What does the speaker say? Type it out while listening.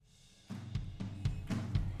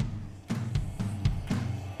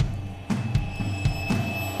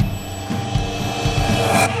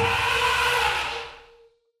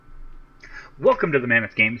welcome to the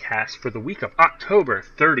Mammoth Gamecast for the week of October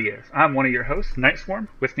 30th. I'm one of your hosts, Nightswarm.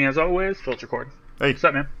 With me, as always, Filtercord. Hey. What's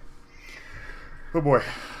up, man? Oh boy.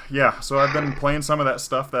 Yeah, so I've been playing some of that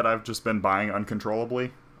stuff that I've just been buying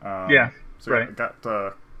uncontrollably. So right. I got,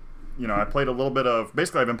 I played a little bit of...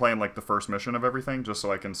 Basically, I've been playing like the first mission of everything, just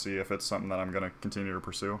so I can see if it's something that I'm going to continue to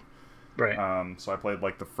pursue. Right. So I played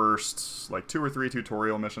like the first 2 or 3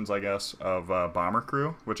 tutorial missions, I guess, of Bomber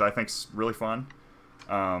Crew, which I think's really fun.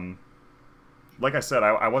 Like I said,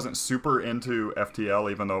 I wasn't super into FTL,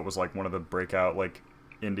 even though it was like one of the breakout like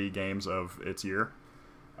indie games of its year.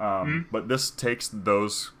 But this takes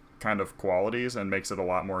those kind of qualities and makes it a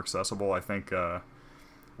lot more accessible. I think,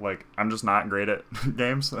 I'm just not great at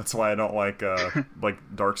games. That's why I don't like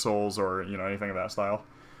Dark Souls or anything of that style.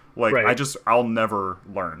 Right. I'll never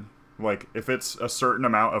learn. Like, if it's a certain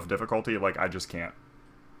amount of difficulty, I just can't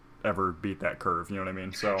ever beat that curve. You know what I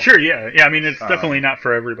mean? So sure, yeah. I mean, it's definitely not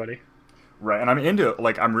for everybody. Right, and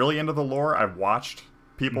I'm really into the lore. I've watched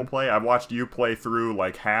people play. I've watched you play through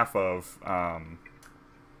half of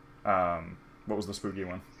what was the spooky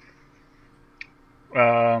one?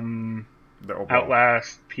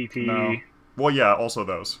 Outlast, PT. No. Well, yeah, also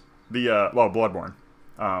those. Bloodborne.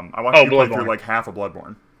 I watched you play through half of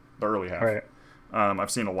Bloodborne, the early half. Right. I've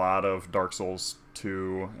seen a lot of Dark Souls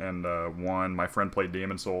 2 and 1. My friend played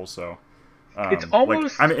Demon Souls, so it's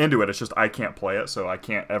almost I'm into it. It's just I can't play it, so I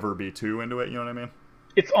can't ever be too into it. You know what I mean?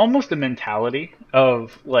 It's almost a mentality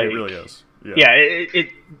of it really is. Yeah. Yeah.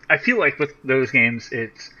 I feel like with those games,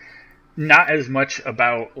 it's not as much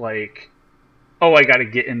about oh, I got to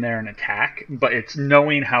get in there and attack, but it's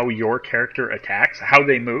knowing how your character attacks, how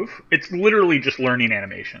they move. It's literally just learning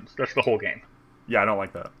animations. That's the whole game. Yeah, I don't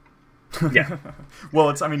like that. Yeah.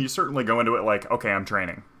 Well, you certainly go into it okay, I'm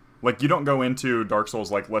training. You don't go into Dark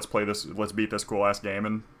Souls let's play this, let's beat this cool ass game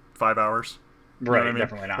in 5 hours. Right, you know what I mean?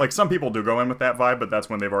 Definitely not. Some people do go in with that vibe, but that's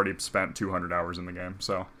when they've already spent 200 hours in the game.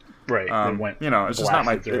 So right, it's just not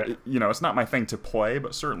my it's not my thing to play,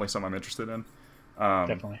 but certainly something I'm interested in.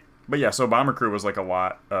 Definitely. But yeah, so Bomber Crew was a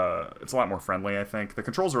lot. It's a lot more friendly, I think. The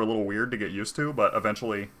controls are a little weird to get used to, but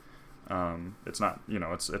eventually, it's not.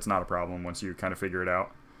 It's not a problem once you kind of figure it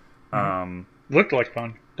out. Looked like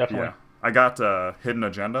fun, definitely. Yeah, I got Hidden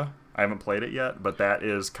Agenda. I haven't played it yet, but that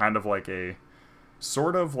is kind of a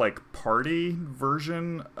sort of party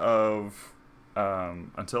version of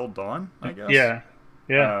Until Dawn, I guess.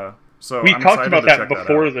 Yeah. So we I'm talked about that that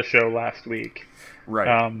before the show last week.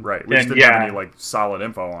 Right. We just didn't have any solid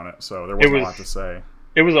info on it, so there wasn't a lot to say.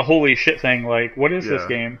 It was a holy shit thing. What is this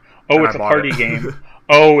game? Oh, and it's a party game.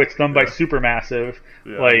 Oh, it's done by Supermassive.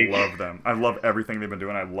 Yeah, I love them. I love everything they've been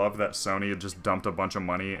doing. I love that Sony had just dumped a bunch of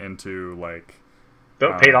money into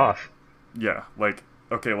It paid off. Yeah,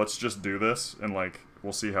 okay, let's just do this and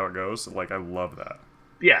we'll see how it goes. I love that.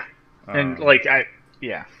 Yeah, and holy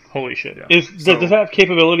shit. Yeah. Does it have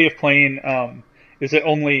capability of playing? Is it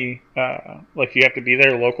only you have to be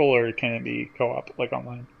there local, or can it be co-op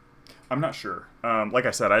online? I'm not sure. Like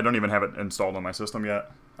I said, I don't even have it installed on my system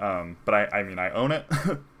yet. But I own it.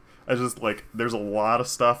 I just there's a lot of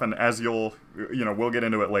stuff, and as we'll get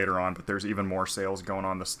into it later on, but there's even more sales going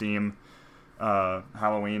on. The Steam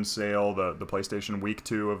Halloween sale, the PlayStation Week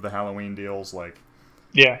 2 of the Halloween deals,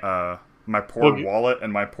 my poor wallet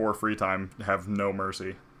and my poor free time have no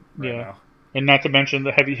mercy right now. And not to mention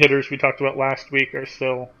the heavy hitters we talked about last week are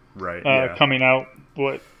still coming out,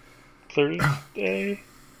 Thursday?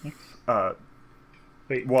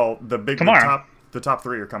 Well, tomorrow. The top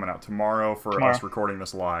 3 are coming out tomorrow for us recording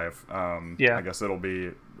this live. I guess it'll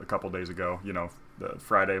be a couple days ago, the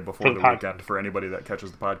Friday before the weekend for anybody that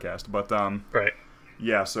catches the podcast. But right.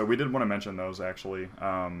 Yeah, so we did want to mention those actually.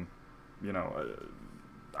 I'm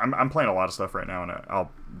playing a lot of stuff right now, and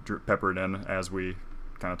I'll pepper it in as we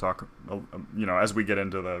kind of talk, as we get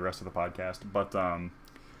into the rest of the podcast. But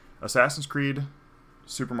Assassin's Creed,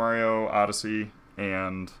 Super Mario Odyssey,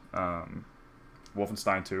 and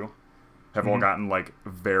Wolfenstein 2 have all gotten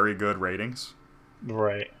very good ratings.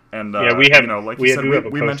 Right. And we have.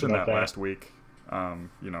 We mentioned that last week.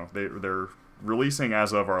 They're releasing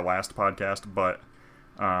as of our last podcast, but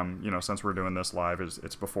since we're doing this live,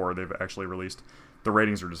 it's before they've actually released. The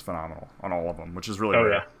ratings are just phenomenal on all of them, which is really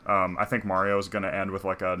rare. Yeah. I think Mario is going to end with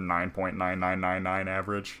a 9.9999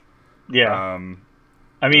 average. Yeah.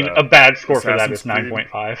 A bad score for that is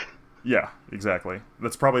 9.5. Yeah, exactly.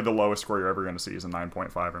 That's probably the lowest score you're ever going to see is a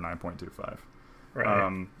 9.5 or 9.25.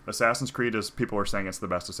 Right. Assassin's Creed people are saying it's the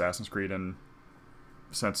best Assassin's Creed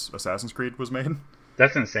since Assassin's Creed was made.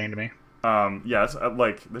 That's insane to me. It's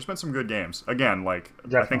there's been some good games. Again, I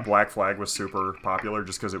think Black Flag was super popular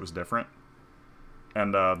just because it was different,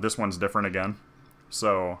 and this one's different again.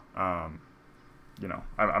 So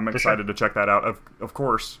I'm excited to check that out. Of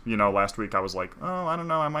course, last week I was like, oh, I don't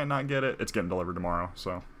know, I might not get it. It's getting delivered tomorrow,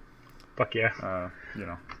 so. Fuck yeah.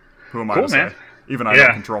 Who am I cool, to man. say? Even I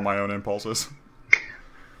don't control my own impulses.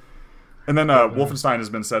 And then Wolfenstein has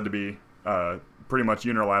been said to be pretty much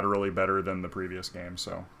unilaterally better than the previous game,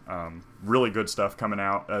 so really good stuff coming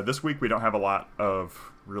out. This week we don't have a lot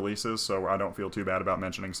of releases, so I don't feel too bad about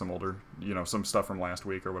mentioning some older, some stuff from last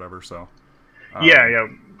week or whatever, so.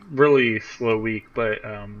 Really slow week, but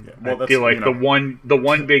well, I feel like the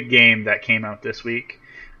one big game that came out this week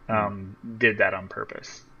did that on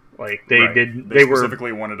purpose. Like they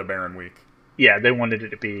specifically wanted a barren week. Yeah, they wanted it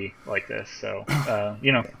to be like this, so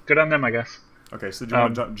good on them, I guess. Okay, so do you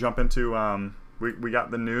want to jump into we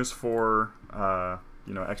got the news for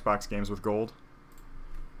Xbox games with gold?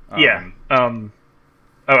 I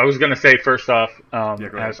was gonna say first off, as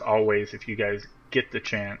ahead. always, if you guys get the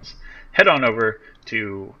chance, head on over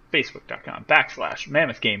to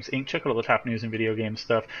facebook.com/Mammoth Games Inc. Check out all the top news and video game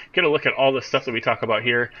stuff. Get a look at all the stuff that we talk about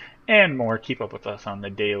here and more. Keep up with us on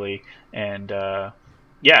the daily. And you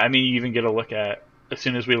even get a look at, as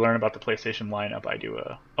soon as we learn about the PlayStation lineup, I do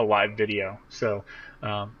a live video. So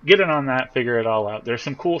get in on that, figure it all out. There's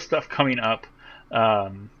some cool stuff coming up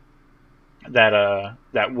that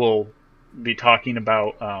we'll be talking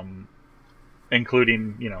about,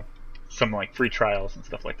 including, some like free trials and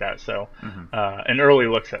stuff like that. So, and early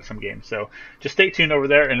looks at some games. So just stay tuned over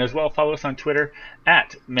there, and as well follow us on Twitter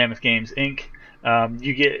at Mammoth Games Inc.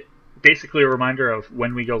 You get basically a reminder of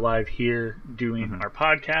when we go live here doing our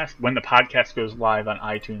podcast, when the podcast goes live on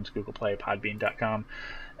iTunes, Google Play, Podbean.com,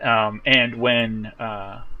 and when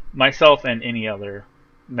myself and any other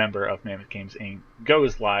member of Mammoth Games Inc.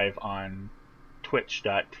 goes live on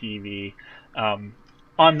Twitch.tv.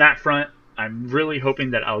 On that front, I'm really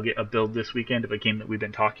hoping that I'll get a build this weekend of a game that we've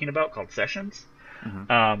been talking about called Sessions.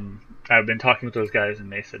 I've been talking with those guys,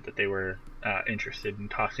 and they said that they were interested in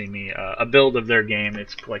tossing me a build of their game.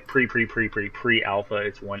 It's like pre-alpha.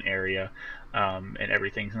 It's one area, and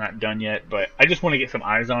everything's not done yet. But I just want to get some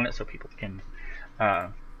eyes on it so people can,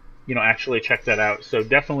 actually check that out. So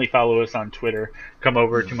definitely follow us on Twitter. Come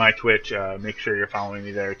over to my Twitch. Make sure you're following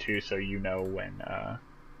me there too, so you know when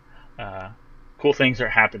cool things are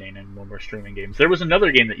happening and when we're streaming games. There was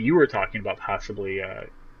another game that you were talking about possibly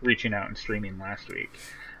reaching out and streaming last week.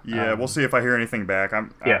 Yeah, we'll see if I hear anything back.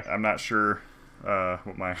 I'm not sure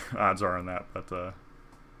what my odds are on that, but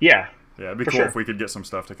it'd be cool if we could get some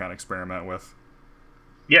stuff to kind of experiment with.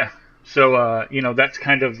 Yeah, so that's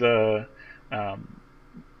kind of the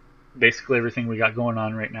basically everything we got going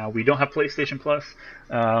on right now. We don't have PlayStation Plus,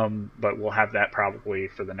 but we'll have that probably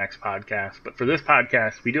for the next podcast. But for this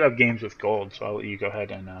podcast, we do have games with gold, so I'll let you go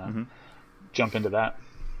ahead and jump into that.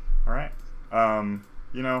 All right.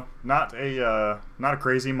 Not a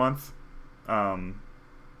crazy month,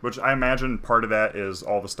 which I imagine part of that is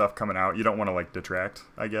all the stuff coming out. You don't want to detract,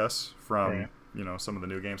 I guess, from some of the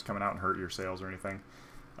new games coming out and hurt your sales or anything.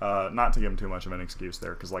 Not to give them too much of an excuse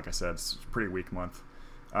there, because like I said, it's a pretty weak month.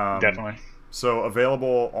 Definitely. So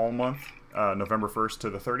available all month, November 1st to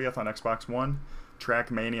the 30th on Xbox One,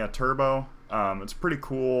 Trackmania Turbo. It's pretty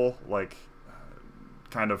cool,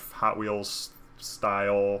 kind of Hot Wheels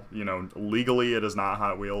style. Legally it is not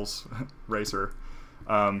Hot Wheels racer.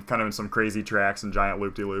 Kind of in some crazy tracks and giant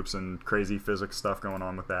loop-de-loops and crazy physics stuff going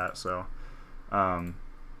on with that. So,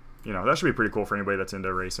 that should be pretty cool for anybody that's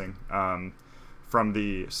into racing. From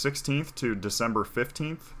the 16th to December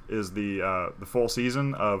 15th is the full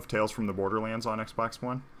season of Tales from the Borderlands on Xbox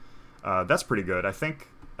One. That's pretty good. I think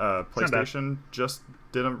PlayStation just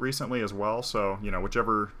did them recently as well. So,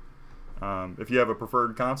 whichever... if you have a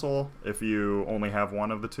preferred console, if you only have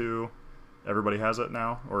one of the two, everybody has it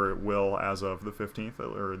now, or it will as of the 15th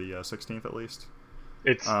or the 16th at least.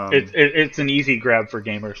 It's an easy grab for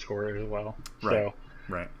gamer score as well. Right. So,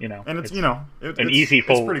 right. And it's an easy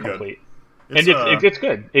full pretty complete. Good. It's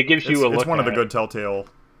good. It gives you a look. It's one of the good Telltale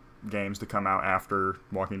games to come out after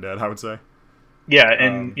Walking Dead, I would say. Yeah,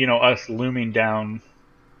 and us looming down,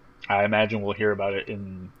 I imagine we'll hear about it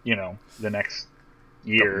in the next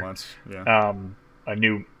year. Couple months, yeah. A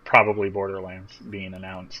new probably Borderlands being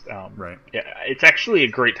announced. Right. Yeah, it's actually a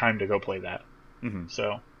great time to go play that.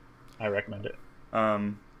 So, I recommend it.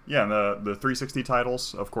 Yeah, and the 360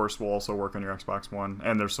 titles, of course, will also work on your Xbox One.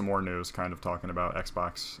 And there's some more news kind of talking about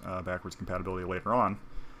Xbox backwards compatibility later on.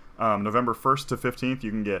 November 1st to 15th, you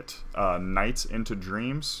can get Nights into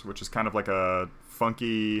Dreams, which is kind of like a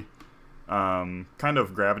funky, kind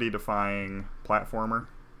of gravity-defying platformer.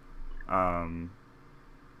 And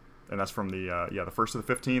that's from the 1st to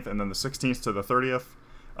the 15th. And then the 16th to the 30th,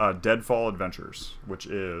 Deadfall Adventures, which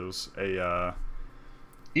is a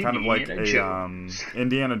kind of like Indiana a Jones.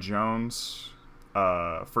 Indiana Jones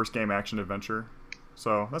first game action adventure.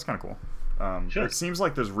 So that's kind of cool. Sure. It seems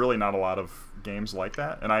like there's really not a lot of games like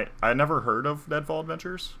that, and I never heard of Deadfall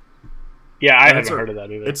Adventures. Yeah, I And haven't heard of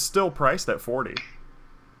that either. It's still priced at $40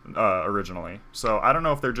 originally, so I don't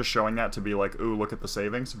know if they're just showing that to be like, ooh, look at the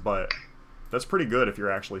savings, but that's pretty good if you're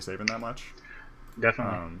actually saving that much.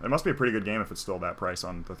 Definitely. It must be a pretty good game if it's still that price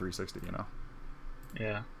on the 360, you know?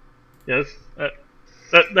 Yeah. Yes.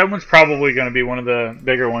 That one's probably going to be one of the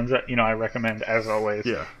bigger ones that I recommend as always.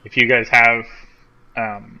 Yeah. If you guys have,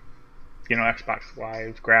 Xbox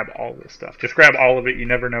Live, grab all this stuff. Just grab all of it. You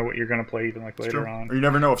never know what you're going to play even later on. Or you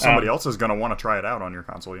never know if somebody else is going to want to try it out on your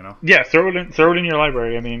console, you know? Yeah, throw it in your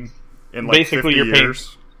library. I mean, in like basically 50 you're paying.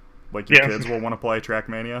 years, like your kids will want to play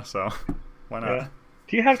Trackmania, so why not? Yeah.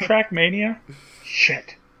 Do you have Trackmania?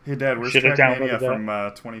 Shit. Hey, Dad, where's Should've Trackmania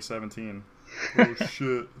downloaded from 2017? Oh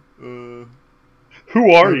shit!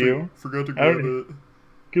 Who are you? Forgot to grab it.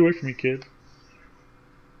 Get away from me, kid.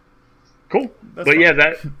 Cool. That's but fun.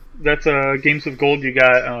 yeah, that's Games of Gold. You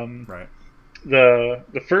got Right. the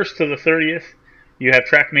 1st to the 30th. You have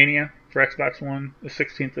Trackmania for Xbox One. The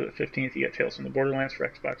 16th to the 15th, you got Tales from the Borderlands for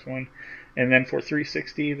Xbox One, and then for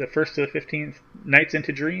 360, the 1st to the 15th, Nights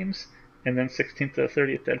into Dreams, and then 16th to the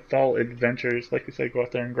 30th, Deadfall Adventures. Like we said, go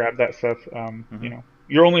out there and grab that stuff.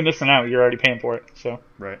 You're only missing out. You're already paying for it, so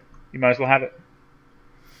Right. you might as well have it.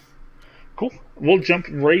 Cool. We'll jump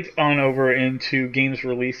right on over into games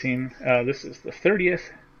releasing. This is the 30th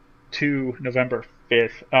to November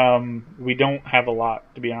 5th. We don't have a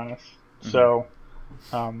lot, to be honest. Mm-hmm. So,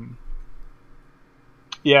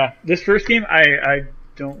 yeah, this first game I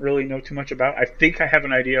don't really know too much about. I think I have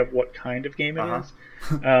an idea of what kind of game it is.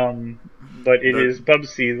 But it is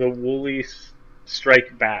Bubsy, the Woolly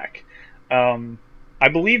Strike Back. I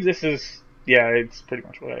believe this is, it's pretty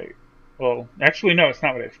much what well, actually, no, it's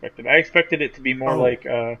not what I expected. I expected it to be more like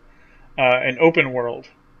an open world.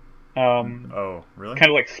 Really? Kind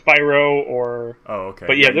of like Spyro or... Oh, okay.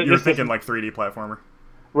 But yeah, you're thinking like 3D platformer?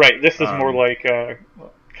 Right, this is more like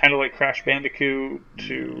kind of like Crash Bandicoot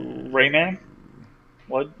to Rayman.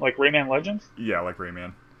 Like Rayman Legends? Yeah, like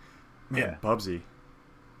Rayman. Man, Yeah. Bubsy.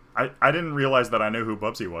 I didn't realize that I knew who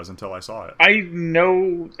Bubsy was until I saw it. I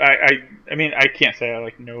know... I mean, I can't say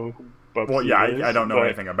I know who Bubsy Well, yeah, is. I don't know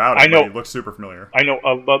anything about it, I know, but he looks super familiar. I know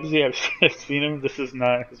of Bubsy. I've seen him. This is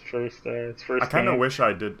not his first I kind of wish I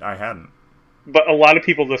hadn't. But a lot of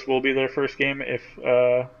people, this will be their first game. If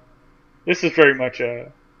this is very much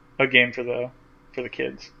a game for the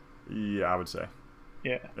kids. Yeah, I would say.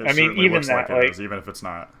 Yeah, It I mean, certainly even looks that, like it is, even if it's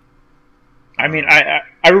not. I mean,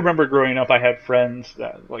 I remember growing up, I had friends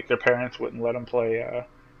that like their parents wouldn't let them play,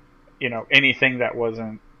 anything that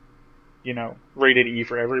wasn't, rated E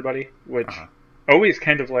for everybody. Which always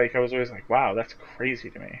kind of like I was always like, wow, that's crazy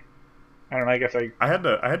to me. I don't know. I guess I had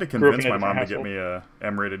to grew up convince in a my mom to different get me a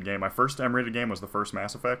M-rated game. My first M-rated game was the first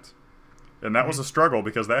Mass Effect, and that was a struggle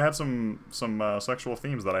because that had some sexual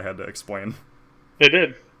themes that I had to explain. It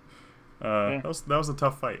did. That was a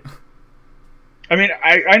tough fight. I mean,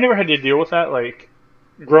 I never had to deal with that. Like,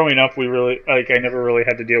 growing up, I never really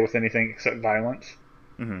had to deal with anything except violence.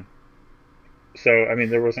 Mm-hmm. So, I mean,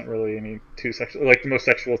 there wasn't really any too sexual. Like, the most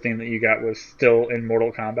sexual theme that you got was still in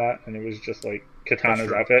Mortal Kombat, and it was just, like,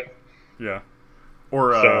 Katana's outfit. Yeah.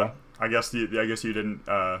 Or, So- I guess you didn't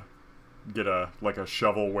get a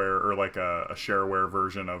shovelware or like a shareware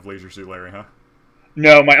version of Leisure Suit Larry, huh?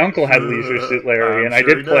 No, my uncle had Leisure Suit Larry, and I sure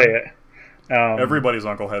did he play did. it. Everybody's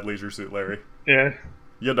uncle had Leisure Suit Larry. Yeah,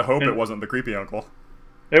 You had to hope it wasn't the creepy uncle.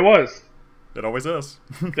 it was. It always is.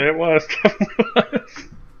 It was.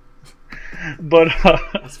 But,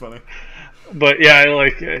 That's funny. but yeah, I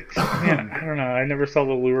like it. Man, I don't know. I never saw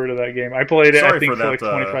the lure to that game. I played it, Sorry I think, for for that,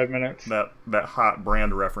 like 25 minutes. That hot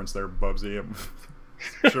brand reference there, Bubsy. I'm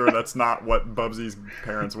sure that's not what Bubsy's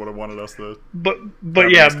parents would have wanted us to. But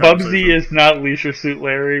have yeah, this conversation. Bubsy is not Leisure Suit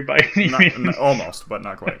Larry by any means. Almost, but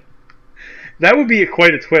not quite. That would be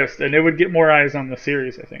quite a twist, and it would get more eyes on the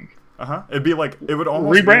series, I think. It'd be like it would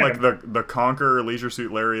almost Rebrand be like the Conquer Leisure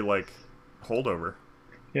Suit Larry like holdover.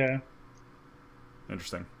 Yeah.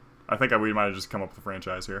 Interesting. I think we might have just come up with a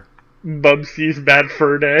franchise here. Bubsy's Bad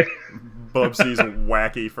Fur Day. Bubsy's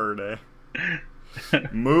Wacky Fur Day.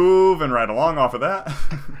 Moving right along off of that.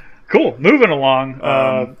 Cool. Moving along.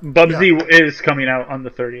 Bubsy yeah. is coming out on the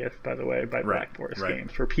 30th, by the way, by Black Forest right.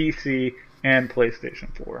 Games for PC and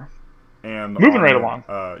PlayStation 4. And moving right along.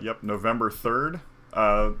 November 3rd,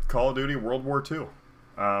 Call of Duty World War II.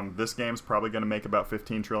 This game's probably going to make about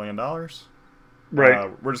 $15 trillion.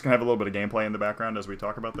 Right. We're just going to have a little bit of gameplay in the background as we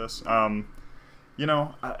talk about this.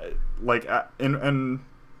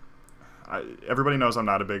 everybody knows I'm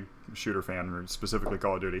not a big shooter fan, or specifically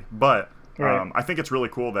Call of Duty, but Right. I think it's really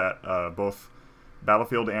cool that both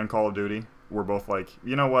Battlefield and Call of Duty were both like,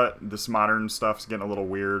 you know what, this modern stuff's getting a little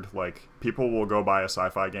weird. Like, people will go buy a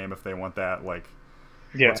sci-fi game if they want that. Like,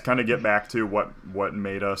 Yeah. let's kind of get back to what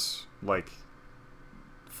made us like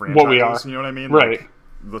franchises. What we are. You know what I mean? Right. Like,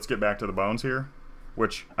 let's get back to the bones here,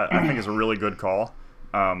 which I think is a really good call.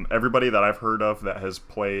 Everybody that I've heard of that has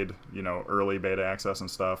played, early beta access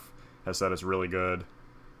and stuff has said it's really good.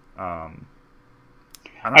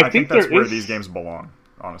 I think that's where these games belong,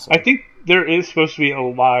 honestly. I think there is supposed to be a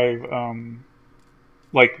live,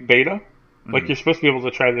 like beta. Like you're supposed to be able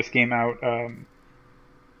to try this game out,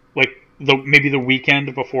 like maybe the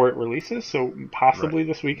weekend before it releases. So possibly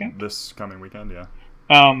this weekend. This coming weekend, yeah.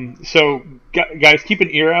 So guys, keep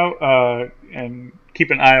an ear out and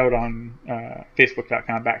keep an eye out on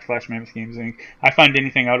Facebook.com/Mammoth Games Inc. I find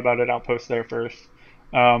anything out about it, I'll post there first.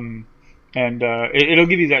 And it'll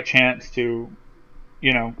give you that chance to,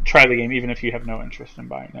 try the game even if you have no interest in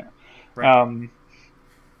buying it. Right.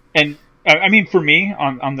 And I mean, for me,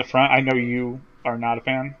 on the front, I know you are not a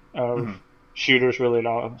fan of shooters really at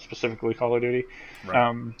all, specifically Call of Duty.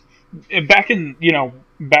 Right. Back in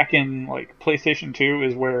like PlayStation 2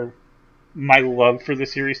 is where my love for the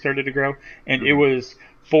series started to grow, and it was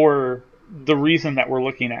for the reason that we're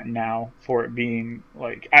looking at now, for it being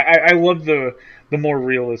like I love the more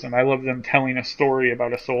realism. I love them telling a story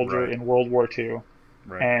about a soldier in World War II.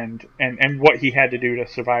 Right. And what he had to do to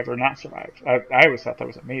survive or not survive. I always thought that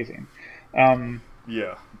was amazing.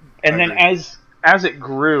 Yeah. And then as it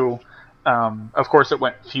grew, of course it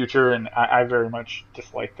went future, and I very much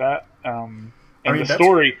disliked that. And the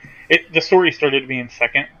story started being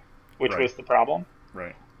second, which was the problem.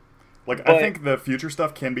 Right. I think the future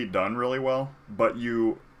stuff can be done really well, but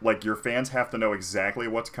your fans have to know exactly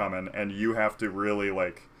what's coming, and you have to really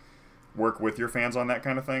work with your fans on that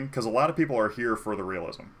kind of thing, because a lot of people are here for the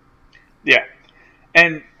realism. Yeah,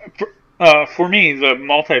 and for me, the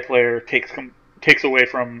multiplayer takes away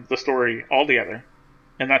from the story altogether,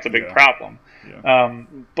 and that's a big problem. Yeah.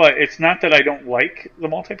 But it's not that I don't like the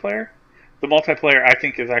multiplayer. The multiplayer, I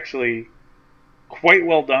think, is actually quite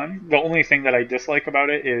well done. The only thing that I dislike about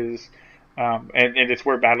it is, and it's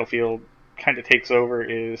where Battlefield kind of takes over,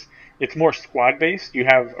 is it's more squad based. You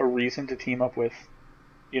have a reason to team up with,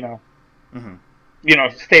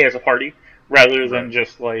 stay as a party, rather than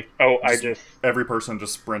just every person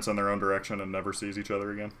just sprints in their own direction and never sees each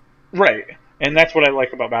other again. Right, and that's what I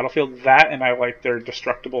like about Battlefield. That, and I like their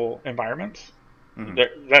destructible environments.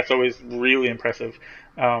 That's always really impressive.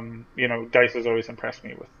 DICE has always impressed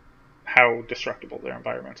me with how destructible their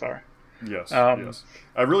environments are. Yes, yes.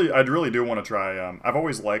 I really do want to try. I've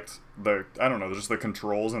always liked just the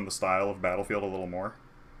controls and the style of Battlefield a little more.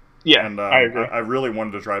 Yeah, and I agree. I really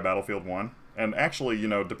wanted to try Battlefield 1. And actually,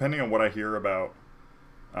 depending on what I hear about,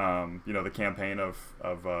 the campaign of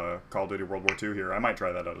Call of Duty World War II here, I might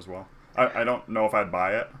try that out as well. I don't know if I'd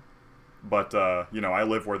buy it, but, I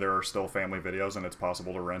live where there are still family videos and it's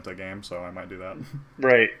possible to rent a game, so I might do that.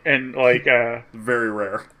 Right, and, very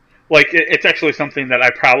rare. It's actually something that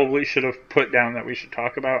I probably should have put down that we should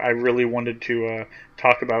talk about. I really wanted to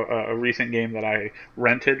talk about a recent game that I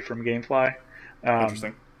rented from GameFly.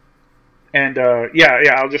 Interesting. And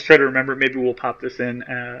I'll just try to remember. Maybe we'll pop this in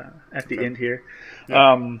at the end here.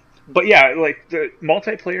 Yeah. But yeah, the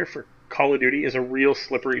multiplayer for Call of Duty is a real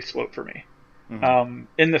slippery slope for me,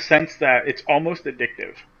 in the sense that it's almost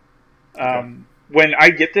addictive. When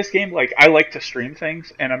I get this game, I like to stream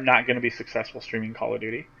things, and I'm not going to be successful streaming Call of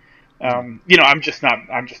Duty. I'm just not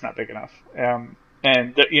big enough.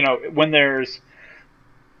 When there's,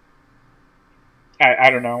 I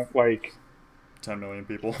don't know, 10 million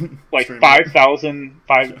people. 5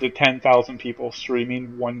 to 10,000 people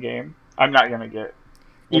streaming one game. I'm not going to get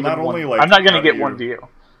I'm not going to get one view.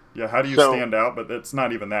 Yeah, how do you stand out? But it's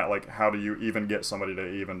not even that. How do you even get somebody to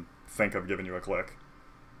even think of giving you a click?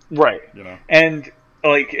 Right. And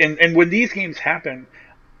and when these games happen,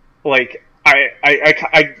 the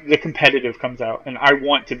competitive comes out, and I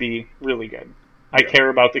want to be really good. I care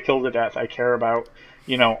about the kill to death. I care about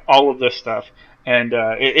all of this stuff. And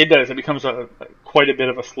it does. It becomes quite a bit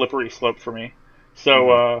of a slippery slope for me.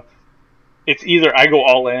 So it's either I go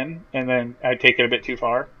all in and then I take it a bit too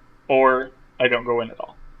far, or I don't go in at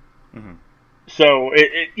all. So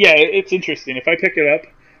it's interesting. If I pick it up,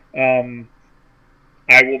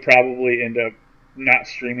 I will probably end up not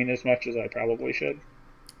streaming as much as I probably should.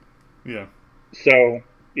 Yeah. So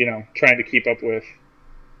trying to keep up with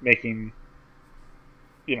making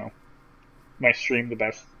my stream the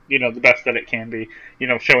best. The best that it can be,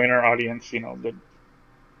 showing our audience, the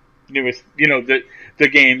newest, the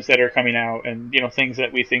games that are coming out, and things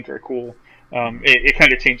that we think are cool. It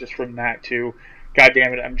kind of changes from that to, God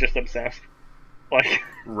damn it, I'm just obsessed. Like,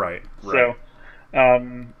 right. So,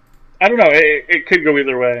 I don't know. It could go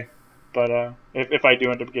either way, but if I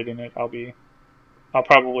do end up getting it, I'll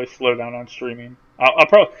probably slow down on streaming. I'll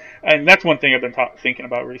probably, and that's one thing I've been thinking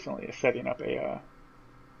about recently, is setting up a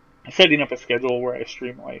schedule where I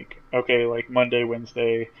stream like Monday,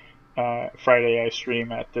 Wednesday, Friday I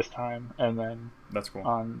stream at this time, and then that's cool.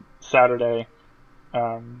 On Saturday,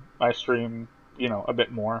 I stream a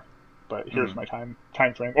bit more, but here's my time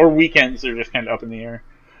frame. Or weekends are just kind of up in the air.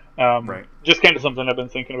 Right. Just kind of something I've been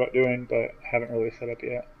thinking about doing, but haven't really set up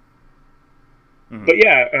yet. But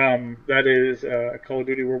yeah, that is Call of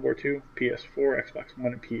Duty World War II, PS4, Xbox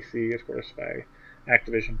One, and PC, of course, by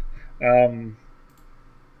Activision. I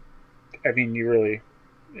mean,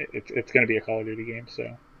 it's going to be a Call of Duty game,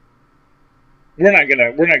 so we're not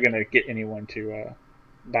gonna get anyone to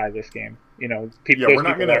buy this game. People. Yeah,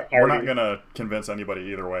 we're not gonna convince anybody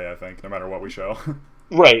either way. I think, no matter what we show.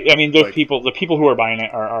 Right. I mean, the people who are buying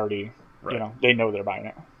it are already, right. They know they're buying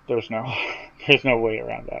it. There's no way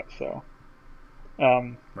around that. So.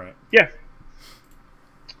 Right. Yeah.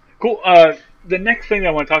 Cool. The next thing that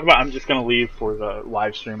I want to talk about, I'm just going to leave for the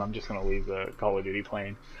live stream. I'm just going to leave the Call of Duty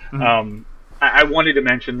playing. I wanted to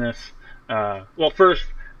mention this. Well, first,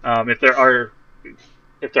 if there are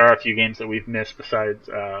a few games that we've missed besides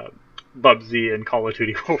Bubsy and Call of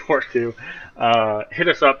Duty World War II, hit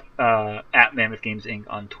us up at Mammoth Games Inc.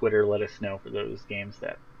 on Twitter. Let us know for those games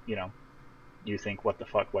that you think, what the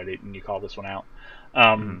fuck? Why didn't you call this one out?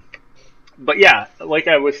 But yeah, like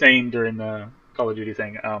I was saying during the Call of Duty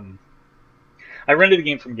thing, I rented a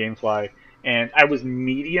game from GameFly, and I was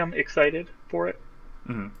medium excited for it.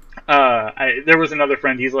 There was another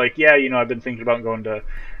friend. He's like, yeah, I've been thinking about going to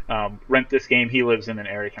rent this game. He lives in an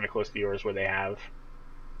area kind of close to yours where they have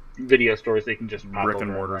video stores they can just pop brick over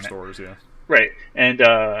and mortar rent stores, yeah. Right, and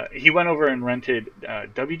he went over and rented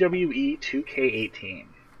WWE 2K18,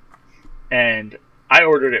 and I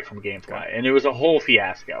ordered it from GameFly, and it was a whole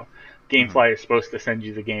fiasco. GameFly is supposed to send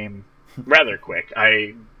you the game rather quick.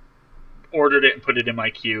 I ordered it and put it in my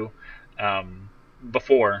queue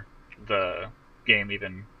before the game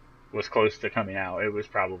even was close to coming out. It was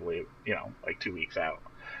probably, like 2 weeks out.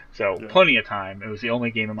 So plenty of time. It was the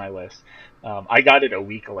only game on my list. I got it a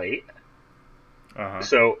week late.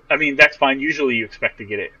 So, I mean, that's fine. Usually you expect to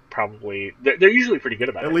get it probably... They're usually pretty good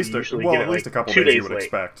about it. At least a couple days you would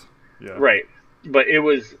expect. Yeah. Right. But it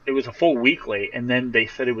was a full week late, and then they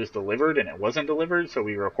said it was delivered, and it wasn't delivered, so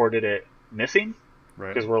we reported it missing.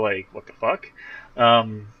 Right. Because we're like, what the fuck?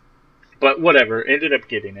 But whatever, ended up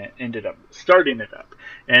getting it, ended up starting it up.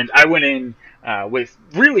 And I went in with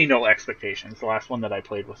really no expectations. The last one that I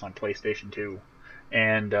played was on PlayStation 2.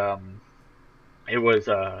 And it was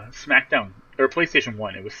SmackDown, or PlayStation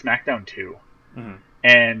 1, it was SmackDown 2.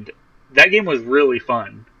 And that game was really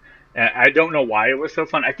fun. I don't know why it was so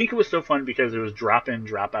fun. I think it was so fun because it was drop-in,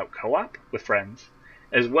 drop-out co-op with friends.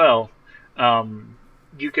 As well,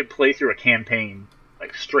 you could play through a campaign,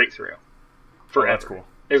 like, straight through. Forever. Oh, that's cool.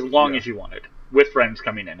 As long as you wanted. With friends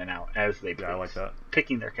coming in and out as they I like that.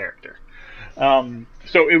 Picking their character.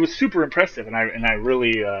 So it was super impressive, and I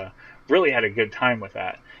really really had a good time with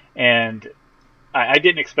that. And I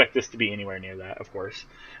didn't expect this to be anywhere near that, of course.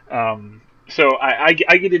 So I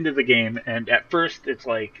get into the game, and at first it's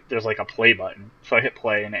like there's like a play button. So I hit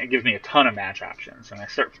play, and it gives me a ton of match options. And I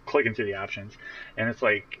start clicking through the options, and it's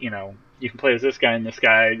like, you can play as this guy and this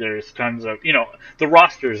guy. There's tons of, the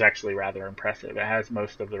roster is actually rather impressive. It has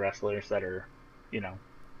most of the wrestlers that are,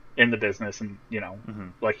 in the business and,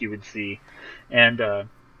 like you would see. And I'm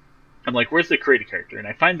like, where's the create a character? And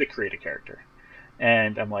I find the create a character.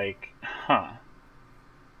 And I'm like, huh.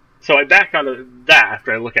 So I back out of that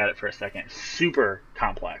after I look at it for a second. Super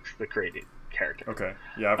complex, the created character. Okay.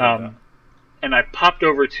 Yeah, I've heard that. And I popped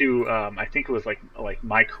over to, I think it was like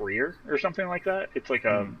my career or something like that. It's like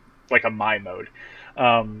a my mode.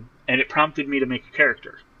 And it prompted me to make a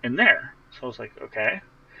character in there. So I was like, okay.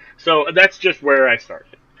 So that's just where I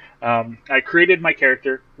started. I created my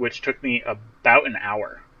character, which took me about an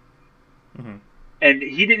hour. And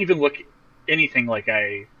he didn't even look anything like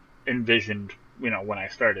I envisioned, when I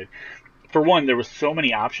started. For one, there was so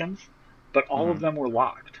many options, but all of them were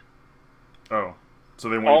locked. Oh, so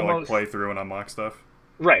they want you to play through and unlock stuff?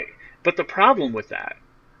 Right. But the problem with that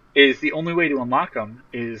is the only way to unlock them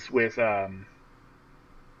is with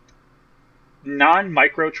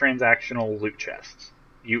non-microtransactional loot chests.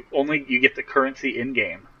 You get the currency in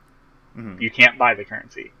game. You can't buy the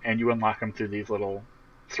currency, and you unlock them through these little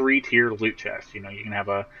 3-tier loot chests. You can have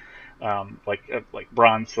a like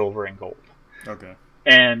bronze, silver, and gold. Okay.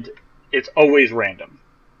 And it's always random.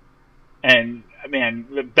 And man,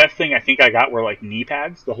 the best thing I think I got were like knee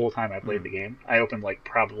pads the whole time I played the game. I opened like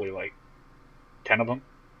probably like 10 of them.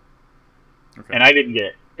 Okay. And I didn't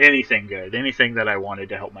get anything good, anything that I wanted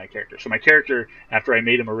to help my character. So my character, after I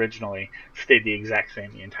made him originally, stayed the exact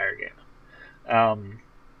same the entire game.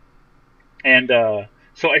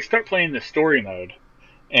 So I start playing the story mode,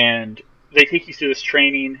 and they take you through this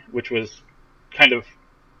training, which was kind of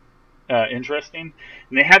interesting.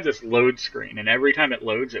 And they have this load screen, and every time it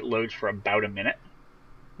loads for about a minute.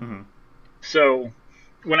 Mm-hmm. So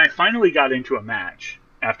when I finally got into a match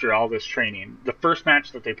after all this training, the first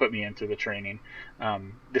match that they put me into the training,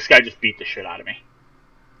 this guy just beat the shit out of me.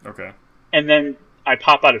 Okay. And then I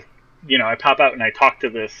pop out and I talk to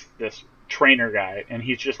this trainer guy, and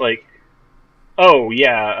he's just like, "Oh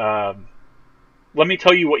yeah, let me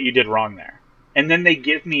tell you what you did wrong there." And then they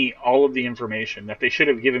give me all of the information that they should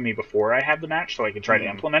have given me before I had the match, so I could try to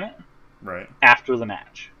implement it. Right. After the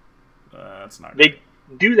match. That's not They great.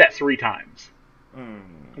 do that 3 times.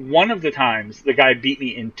 Mm. One of the times, the guy beat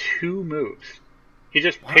me in 2 moves. He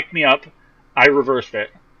just picked me up. I reversed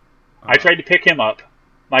it. I tried to pick him up.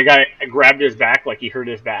 My guy grabbed his back like he hurt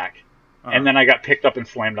his back. And then I got picked up and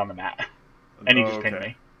slammed on the mat. And he just pinned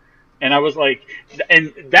me. And I was like,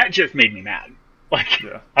 and that just made me mad. Like,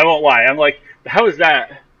 Yeah. I won't lie. I'm like, how is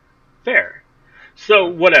that fair? So,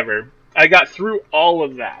 whatever. I got through all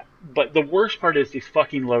of that. But the worst part is these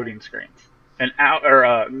fucking loading screens.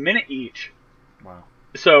 A minute each. Wow.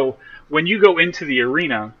 So, when you go into the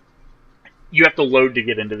arena, you have to load to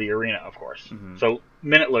get into the arena, of course. Mm-hmm. So,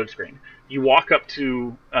 minute load screen. You walk up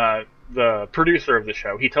to the producer of the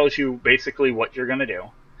show. He tells you basically what you're going to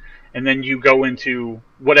do. And then you go into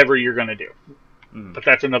whatever you're going to do. Mm. But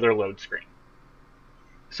that's another load screen.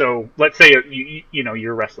 So let's say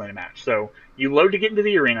you're wrestling a match. So you load to get into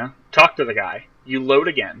the arena, talk to the guy, you load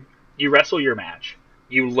again, you wrestle your match,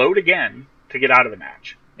 you load again to get out of the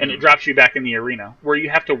match, and it drops you back in the arena where you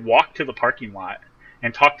have to walk to the parking lot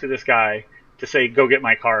and talk to this guy to say, "Go get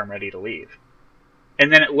my car, I'm ready to leave." And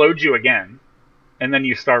then it loads you again, and then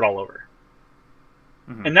you start all over.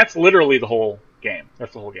 Mm-hmm. And that's literally the whole game.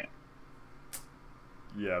 That's the whole game.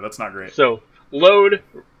 Yeah, that's not great. So load,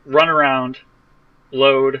 run around,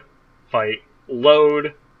 load, fight,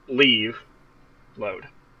 load, leave, load.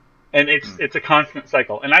 And it's a constant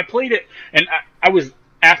cycle. And I played it, and I was,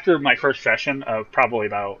 after my first session of probably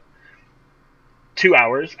about 2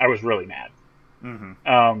 hours, I was really mad.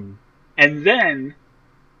 Mm-hmm. And then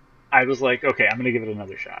I was like, okay, I'm going to give it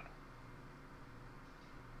another shot.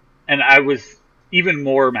 And I was even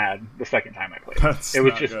more mad the second time I played it. That's it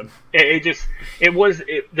was not just, good.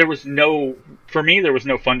 there was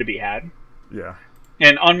no fun to be had. Yeah.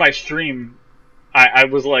 And on my stream, I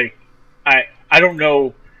was like, I don't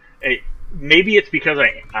know, maybe it's because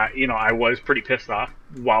I was pretty pissed off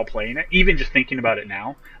while playing it. Even just thinking about it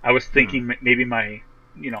now, I was thinking maybe my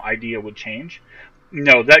idea would change.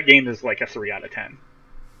 No, that game is like a 3 out of 10.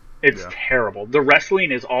 It's terrible. The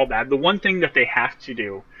wrestling is all bad. The one thing that they have to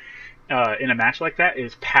do in a match like that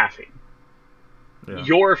is passing. Yeah.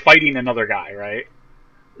 You're fighting another guy, right?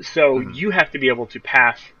 So you have to be able to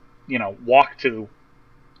pass, walk to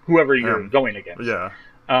whoever you're going against. Yeah.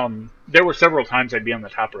 There were several times I'd be on the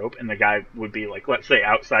top rope and the guy would be like, let's say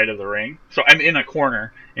outside of the ring. So I'm in a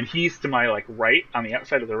corner and he's to my like right on the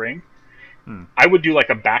outside of the ring. I would do like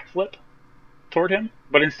a backflip toward him,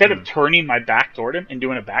 but instead of turning my back toward him and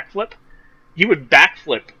doing a backflip, he would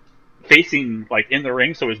backflip facing like in the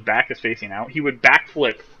ring, so his back is facing out. He would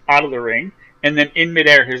backflip out of the ring, and then in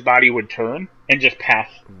midair his body would turn and just pass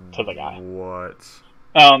to the guy. What?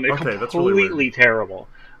 Okay, that's completely really terrible.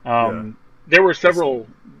 There were several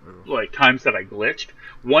like times that I glitched.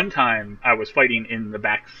 One time I was fighting in the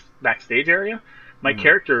backstage area. My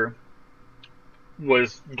character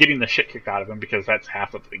was getting the shit kicked out of him because that's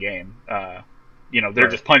half of the game. They're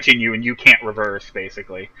just punching you and you can't reverse,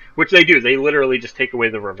 basically. Which they do. They literally just take away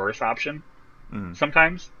the reverse option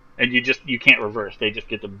sometimes. And you can't reverse. They just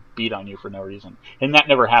get to beat on you for no reason. And that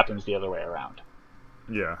never happens the other way around.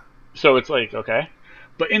 Yeah. So it's like, okay.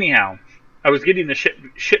 But anyhow, I was getting the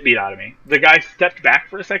shit beat out of me. The guy stepped back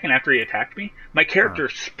for a second after he attacked me. My character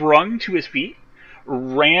sprung to his feet,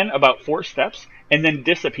 ran about 4 steps, and then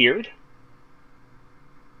disappeared.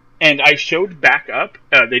 And I showed back up.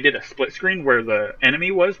 They did a split screen where the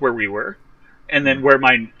enemy was, where we were, and then where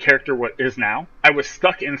my character is now. I was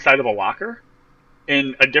stuck inside of a locker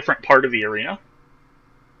in a different part of the arena.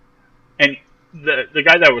 And the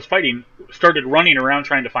guy that I was fighting started running around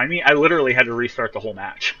trying to find me. I literally had to restart the whole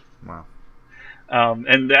match. Wow.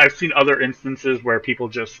 And I've seen other instances where people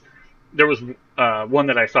just there was one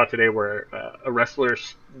that I saw today where a wrestler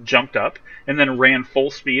jumped up and then ran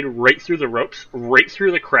full speed right through the ropes, right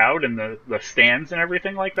through the crowd and the stands and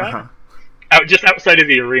everything like that. Uh-huh. Just outside of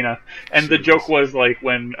the arena. And the Jeez. joke was like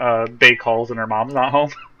when Bay calls and her mom's not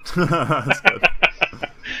home. That's good.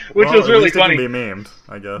 Which Well, was at really least funny. It can be memed,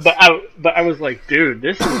 I guess. But I was like, dude,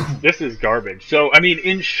 this is garbage. So I mean,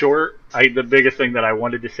 in short, the biggest thing that I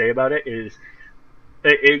wanted to say about it is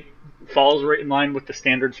it falls right in line with the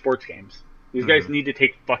standard sports games. These guys need to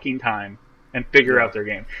take fucking time and figure out their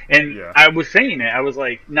game. And I was saying it, I was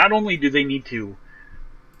like, not only do they need to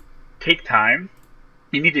take time,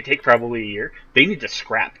 you need to take probably a year, they need to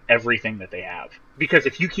scrap everything that they have. Because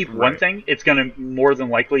if you keep one thing, it's going to more than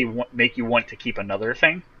likely make you want to keep another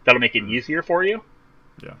thing. That'll make it easier for you.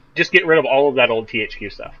 Yeah. Just get rid of all of that old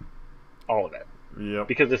THQ stuff. All of it. Yep.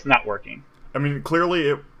 Because it's not working. I mean, clearly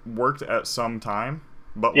it worked at some time,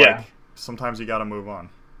 but like sometimes you got to move on.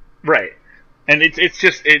 Right. And it's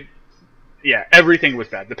just everything was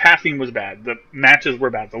bad. The passing was bad. The matches were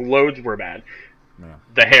bad. The loads were bad. Yeah.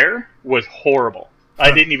 The hair was horrible.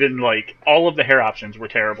 I didn't even all of the hair options were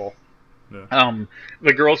terrible. Yeah.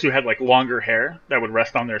 The girls who had like longer hair that would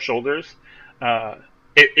rest on their shoulders,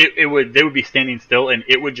 they would be standing still and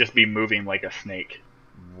it would just be moving like a snake.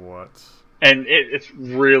 What? And it's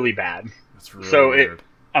really bad. That's really weird.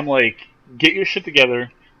 I'm like, get your shit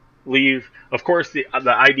together, leave. Of course, the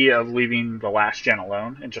idea of leaving the last gen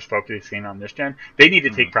alone and just focusing on this gen, they need to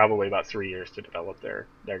take probably about 3 years to develop their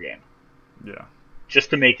game. Yeah. Just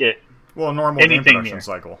to make it a normal game production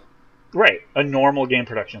cycle. Right, a normal game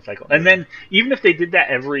production cycle. And then even if they did that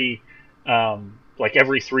every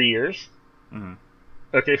 3 years. Mm-hmm.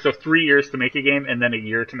 Okay, so 3 years to make a game, and then a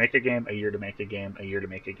year to make a game, a year to make a game, a year to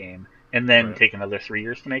make a game, and then take another 3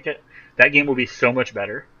 years to make it. That game will be so much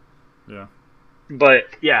better. Yeah. But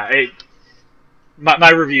yeah, my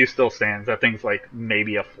review still stands. That thing's like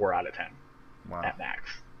maybe a 4 out of 10 at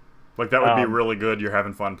max. Like that would be really good. You're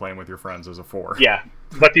having fun playing with your friends as a 4. Yeah,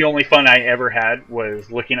 but the only fun I ever had was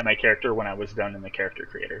looking at my character when I was done in the character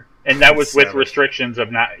creator, and that was with restrictions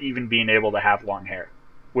of not even being able to have long hair,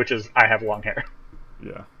 which is I have long hair.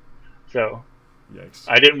 Yeah. So, yikes!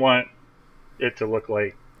 I didn't want it to look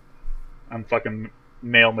like I'm fucking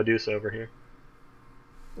male Medusa over here.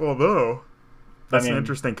 Well, no, that's an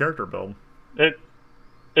interesting character build. It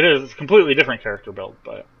is. It's a completely different character build,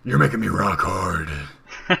 but you're making me rock hard.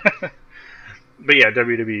 But yeah,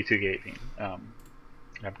 WWE 2K18.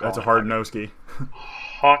 That's a hard no-ski.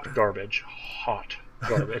 Hot garbage. Hot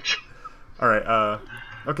garbage. All right.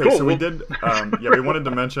 Okay, cool. So we did. We wanted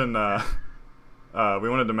to mention. That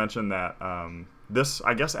this,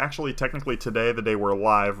 I guess, actually, technically today, the day we're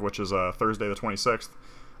live, which is Thursday the 26th,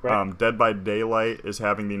 Dead by Daylight is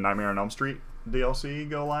having the Nightmare on Elm Street DLC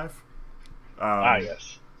go live.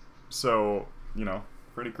 Yes. So,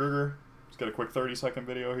 Freddy Krueger. Let's get a quick 30-second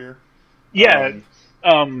video here. Yeah.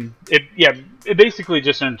 It basically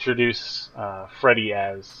just introduced Freddy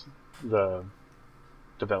as the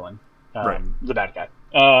villain, the bad guy.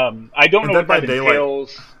 I don't know what that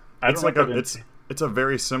entails. It's a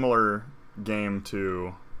very similar game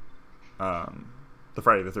to the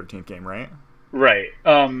Friday the 13th game, right? Right.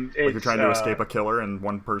 Like you're trying to escape a killer and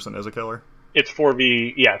one person is a killer? It's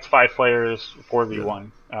 4v... Yeah, it's 5 players,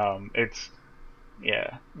 4v1.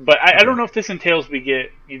 But I don't know if this entails they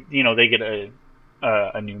get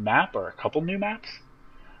a new map or a couple new maps.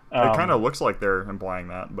 It kind of looks like they're implying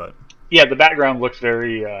that, but... Yeah, the background looks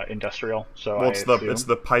very industrial, so it's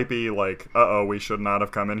the pipey, like, we should not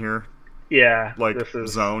have come in here. Yeah.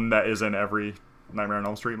 Zone that is in every Nightmare on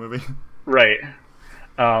Elm Street movie. Right.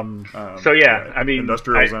 I mean...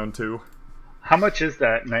 Industrial Zone 2. How much is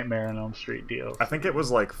that Nightmare on Elm Street deal? I think it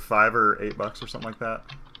was like $5 or $8 or something like that.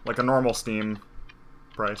 Like a normal Steam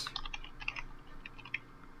price.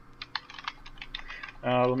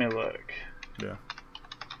 Let me look. Yeah.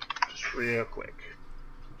 Just real quick.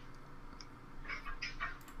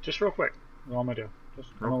 That's all I'm gonna do.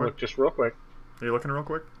 Look just real quick. Are you looking real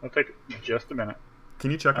quick? I'll take just a minute.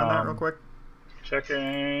 Can you check on that real quick?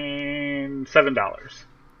 Checking $7.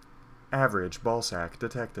 Average ball sack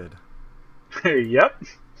detected. Yep.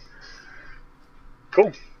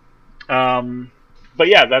 Cool. But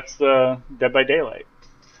yeah, that's the Dead by Daylight.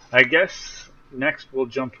 I guess next we'll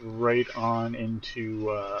jump right on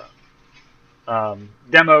into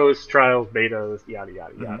demos, trials, betas, yada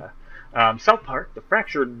yada yada. South Park: The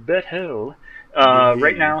Fractured But Whole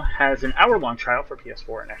right now has an hour-long trial for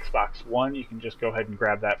PS4 and Xbox One. You can just go ahead and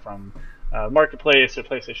grab that from Marketplace or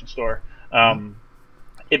PlayStation Store. I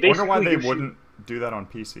wonder why they wouldn't do that on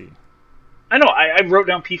PC. I know. I wrote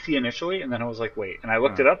down PC initially, and then I was like, wait. And I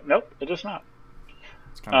looked it up. Nope, it does not.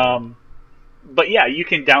 It's kind of but yeah, you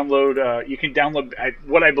can download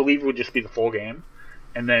what I believe would just be the full game,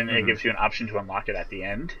 and then it Mm-hmm. gives you an option to unlock it at the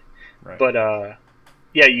end. Right. But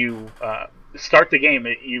yeah, you start the game.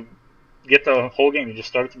 You get the whole game. You just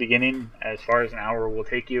start at the beginning. As far as an hour will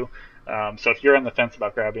take you. So if you're on the fence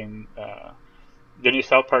about grabbing the new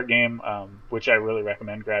South Park game, which I really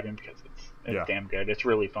recommend grabbing because it's Yeah. damn good. It's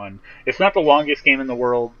really fun. It's not the longest game in the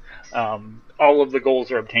world. All of the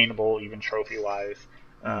goals are obtainable, even trophy wise.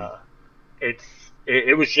 Mm.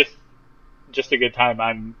 It was just a good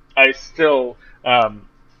time. I still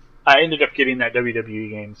I ended up getting that WWE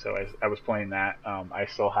game, so I was playing that. I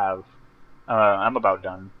still have. I'm about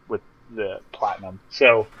done with the platinum,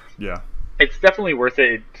 so Yeah. it's definitely worth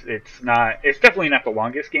it. It's not. It's definitely not the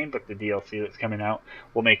longest game, but the DLC that's coming out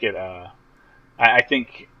will make it. I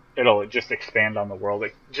think it'll just expand on the world.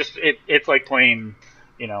 It's like playing.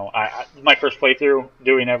 My first playthrough,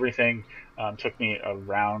 doing everything, took me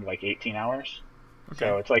around like 18 hours. Okay.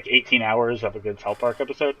 So it's like 18 hours of a good South Park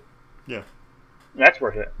episode. Yeah. That's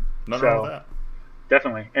worth it. Nothing wrong with that.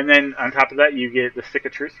 Definitely. And then on top of that, you get the Stick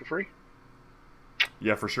of Truth for free.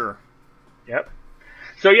 Yeah, for sure. Yep.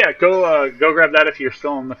 So yeah, go grab that if you're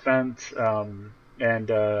still on the fence, and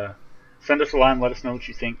send us a line. Let us know what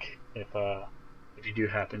you think if you do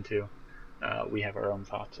happen to. We have our own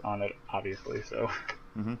thoughts on it, obviously. So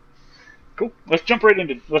Mm-hmm. cool. Let's jump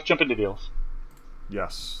into deals.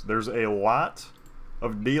 Yes. There's a lot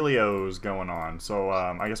of dealios going on. So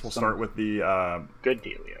I guess we'll start with the Good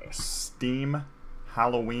dealios. Steam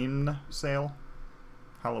Halloween sale.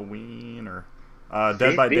 Halloween or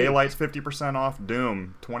Dead by Big. Daylight's 50% off.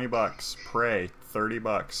 Doom $20. Prey $30.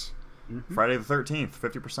 Mm-hmm. Friday the 13th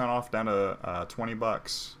 50% off down to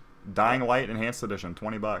 $20. Dying Light Enhanced Edition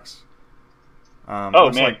 $20. Oh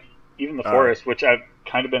looks man, like, even the Forest, which I've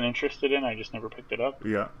kind of been interested in, I just never picked it up.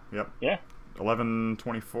 yeah, yep. Yeah.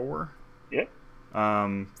 11.24. Yep.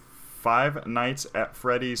 Five Nights at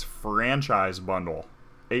Freddy's franchise bundle,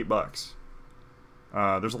 $8.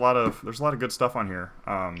 There's a lot of good stuff on here.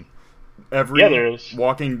 Every There is.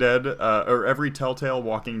 Walking Dead or every Telltale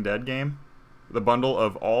Walking Dead game, the bundle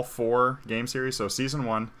of all 4 game series. So season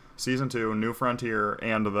 1, season 2, New Frontier,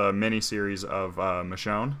 and the mini series of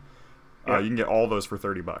Michonne. You can get all those for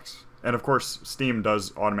 $30. And of course, Steam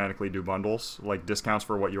does automatically do bundles, like discounts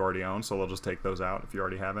for what you already own. So they'll just take those out if you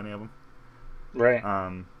already have any of them. Right.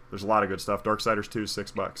 There's a lot of good stuff. Darksiders 2 is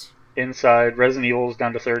 $6. Inside, Resident Evil's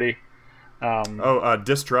down to 30.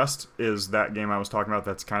 Distrust is that game I was talking about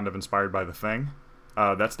that's kind of inspired by The Thing.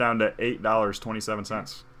 That's down to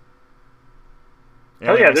 $8.27.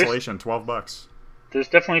 Oh, yeah, Isolation, $12. There's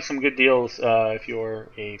definitely some good deals if you're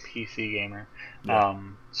a PC gamer. Yeah.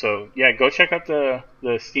 So yeah, go check out the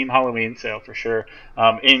Steam Halloween sale for sure.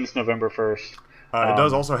 Ends November 1st. It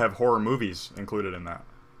does also have horror movies included in that.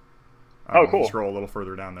 Oh, cool. Scroll a little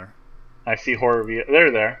further down there. I see horror.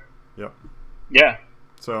 They're there. Yep. Yeah.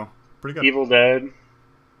 So pretty good. Evil Dead,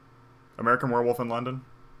 American Werewolf in London.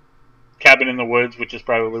 Cabin in the Woods, which is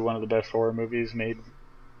probably one of the best horror movies made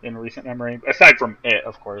in recent memory, aside from It,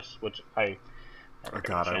 of course, which I. Oh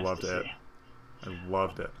God, I loved it. I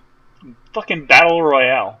loved it. Fucking Battle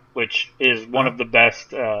Royale, which is one of the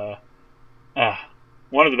best,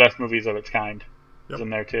 movies of its kind, Yep. is in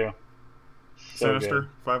there too. So Sinister,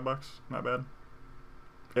 good. $5, not bad.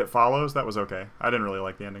 It Follows, that was okay. I didn't really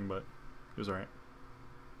like the ending, but it was alright.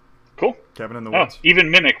 Cool. Cabin in the Oh, Woods.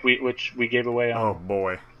 even Mimic, which we gave away on. Oh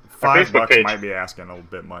boy, Our $5 Facebook page. might be asking a little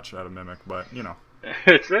bit much out of Mimic, but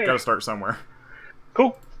It's there. gotta start somewhere.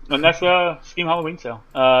 Cool. And that's Steam Halloween sale.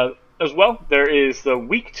 As well, there is the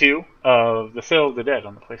week 2 of the Sale of the Dead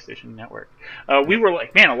on the PlayStation Network. We were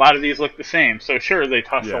like, man, a lot of these look the same. So sure, they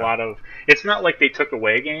tossed a lot of. It's not like they took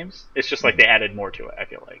away games. It's just like they added more to it. I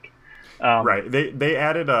feel like. Right. They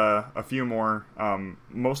added a few more.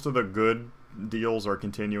 Most of the good deals are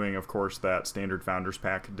continuing. Of course, that standard Founders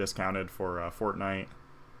Pack discounted for Fortnite.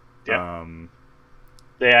 Yeah.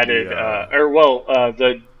 They added,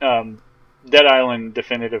 the Dead Island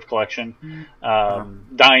Definitive Collection,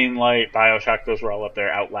 Dying Light, Bioshock. Those were all up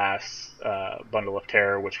there. Outlast, Bundle of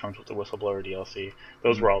Terror, which comes with the Whistleblower DLC.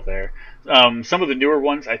 Those were all there. Some of the newer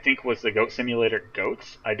ones, I think, was the Goat Simulator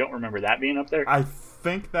Goats. I don't remember that being up there. I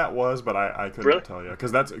think that was, but I couldn't tell you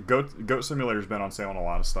because that's Goat Simulator's been on sale on a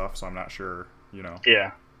lot of stuff, so I'm not sure.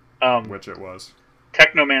 Yeah. Which it was.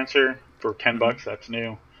 Technomancer for $10. That's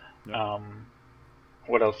new. Yep.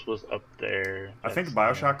 What else was up there? I think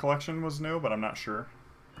Bioshock Collection was new, but I'm not sure.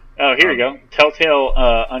 Oh, here you go. Telltale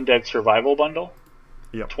Undead Survival Bundle.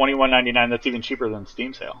 Yep. $21.99. That's even cheaper than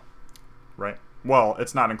Steam sale. Right. Well,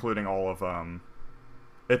 it's not including all of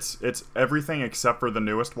It's everything except for the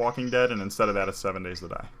newest Walking Dead, and instead of that, it's 7 Days to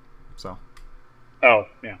Die. So. Oh,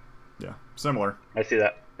 yeah. Yeah, similar. I see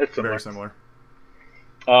that. It's similar. Very similar.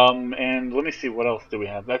 And let me see, what else do we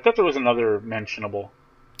have? I thought there was another mentionable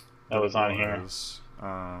that was on here.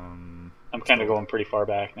 I'm kind of going pretty far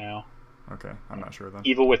back now. Okay, I'm not sure then.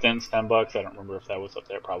 Evil Within's $10. I don't remember if that was up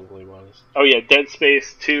there. Probably was. Oh yeah, Dead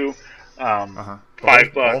Space 2, $5.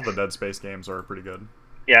 All the Dead Space games are pretty good.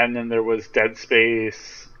 Yeah, and then there was Dead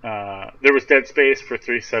Space. There was Dead Space for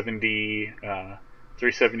 370,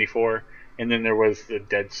 374, and then there was the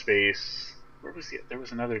Dead Space. Where was it? There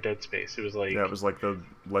was another Dead Space. It was like it was like the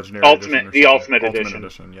Legendary Ultimate, Edition the Ultimate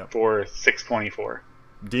Edition, yep. for 624.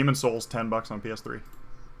 Demon Souls $10 on PS3.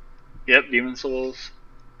 Yep, Demon Souls.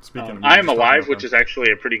 Speaking of, I Am Alive, which is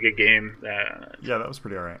actually a pretty good game. Yeah, that was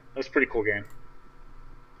pretty alright. That was a pretty cool game.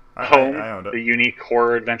 I owned it. The unique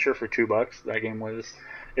horror adventure for $2. That game was.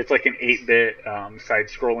 It's like an 8-bit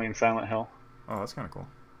side-scrolling Silent Hill. Oh, that's kind of cool.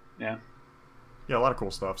 Yeah. Yeah, a lot of cool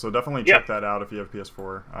stuff. So definitely check that out if you have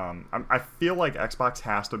PS4. I feel like Xbox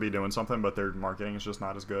has to be doing something, but their marketing is just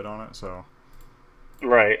not as good on it. So.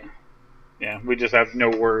 Right. Yeah, we just have no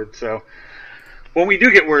word. So when we do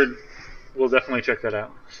get word, we'll definitely check that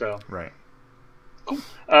out. So. Right. Cool.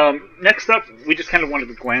 Next up, we just kind of wanted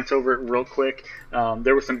to glance over it real quick.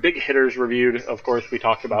 There were some big hitters reviewed. Of course, we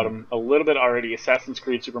talked about them a little bit already. Assassin's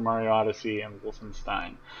Creed, Super Mario Odyssey, and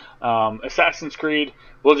Wolfenstein. Assassin's Creed,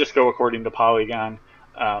 we'll just go according to Polygon.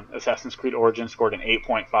 Assassin's Creed Origins scored an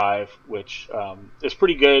 8.5, which is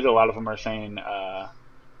pretty good. A lot of them are saying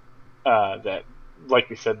that, like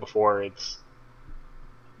we said before, it's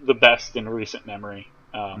the best in recent memory.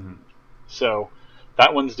 So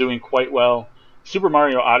that one's doing quite well. Super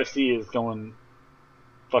Mario Odyssey is going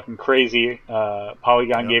fucking crazy.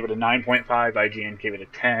 Polygon gave it a 9.5. IGN gave it a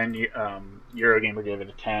 10. Eurogamer gave it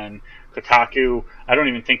a 10. Kotaku, I don't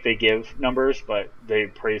even think they give numbers, but they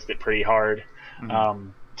praised it pretty hard.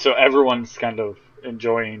 So everyone's kind of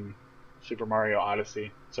enjoying Super Mario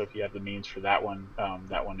Odyssey. So if you have the means for that one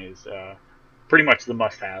is pretty much the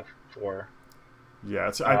must-have for. Yeah,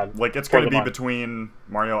 it's going to be between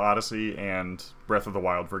Mario Odyssey and Breath of the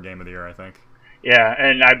Wild for Game of the Year, I think. Yeah,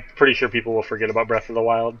 and I'm pretty sure people will forget about Breath of the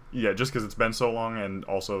Wild. Yeah, just because it's been so long, and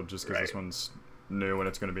also just because this one's new and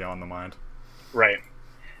it's going to be on the mind. Right.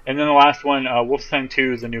 And then the last one, Wolfenstein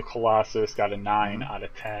 2, The New Colossus, got a 9 out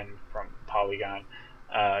of 10 from Polygon.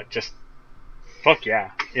 Just, fuck yeah,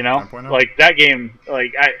 you know? Like, that game,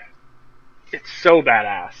 it's so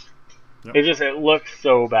badass. Yep. It looks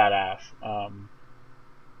so badass.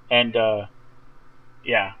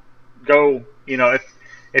 Yeah, go,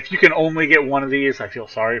 if you can only get one of these, I feel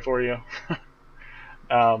sorry for you. It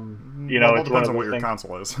depends on what your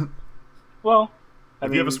console is. Well,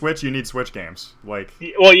 if you have a Switch, you need Switch games.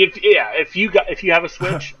 If you have a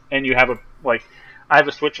Switch and you have I have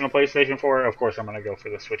a Switch and a PlayStation 4, of course I'm going to go for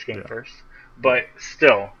the Switch game first. But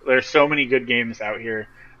still, there's so many good games out here.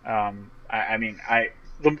 The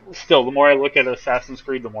more I look at Assassin's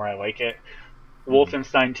Creed, the more I like it.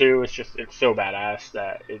 Wolfenstein 2, it's so badass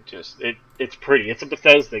that it's pretty. It's a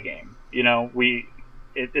Bethesda game,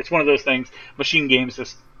 it's one of those things. Machine Games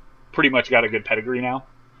has pretty much got a good pedigree now.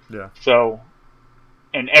 Yeah. So,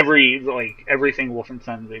 and everything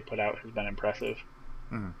Wolfenstein they put out has been impressive.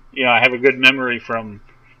 I have a good memory from,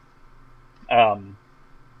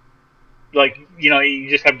 you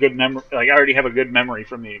just have good memory. I already have a good memory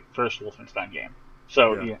from the first Wolfenstein game.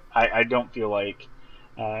 So I don't feel like.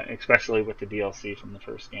 Especially with the DLC from the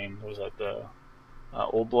first game, was like the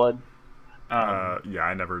Old Blood. I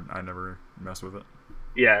never mess with it.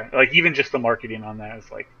 Yeah, even just the marketing on that is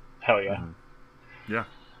hell yeah. Yeah,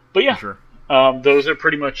 but yeah, sure. Those are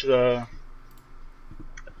pretty much the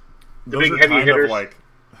those big are heavy kind hitters. Of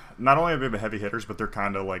not only are they heavy hitters, but they're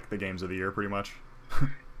kind of like the games of the year, pretty much.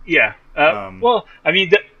 Yeah. Well, I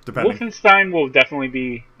mean, Wolfenstein will definitely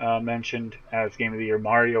be mentioned as game of the year.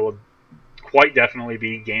 Mario will quite definitely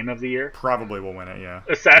be game of the year. Probably will win it, yeah.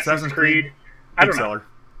 Assassin's Creed, I don't know.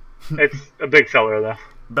 It's a big seller, though.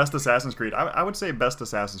 Best Assassin's Creed. I would say Best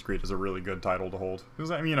Assassin's Creed is a really good title to hold.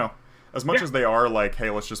 Because, as much as they are hey,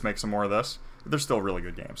 let's just make some more of this, they're still really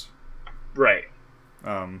good games. Right.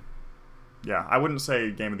 Yeah, I wouldn't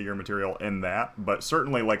say Game of the Year material in that, but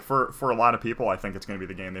certainly, for a lot of people, I think it's going to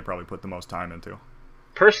be the game they probably put the most time into.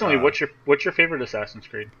 Personally, what's your favorite Assassin's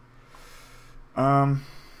Creed?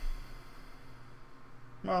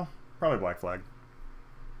 Well, probably Black Flag.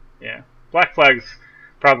 Yeah. Black Flag's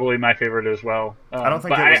probably my favorite as well. I don't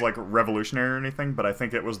think it was revolutionary or anything, but I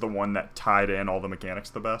think it was the one that tied in all the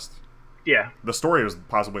mechanics the best. Yeah. The story was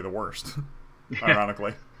possibly the worst,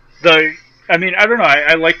 ironically. I don't know.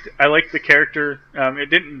 I liked the character.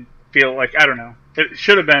 It didn't feel I don't know. It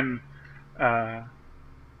should have been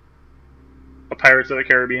a Pirates of the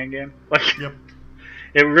Caribbean game. Like, Yep.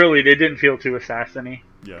 it didn't feel too assassin-y.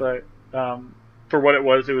 Yeah. But for what it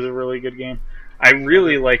was a really good game. I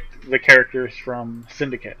really liked the characters from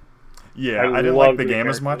Syndicate. Yeah, I didn't like the game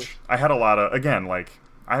as much. I had a lot of, again, like,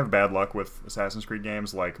 I have bad luck with Assassin's Creed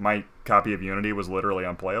games. Like, my copy of Unity was literally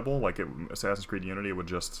unplayable. Like, Assassin's Creed Unity would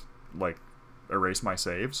just, like, erase my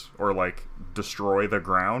saves or, like, destroy the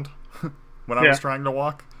ground when I was trying to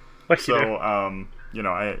walk. So, you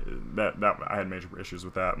know, I had major issues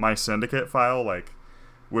with that. My Syndicate file, like,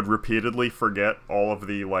 would repeatedly forget all of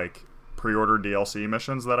the, like, pre-order DLC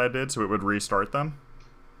missions that I did, so it would restart them.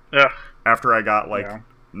 Yeah. After I got, like,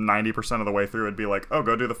 90% of the way through, it'd be like, oh,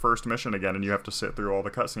 go do the first mission again, and you have to sit through all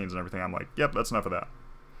the cutscenes and everything. I'm like, yep, that's enough of that.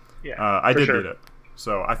 Yeah, I did beat it.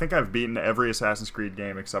 So I think I've beaten every Assassin's Creed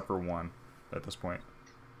game except for one at this point.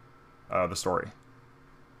 The story.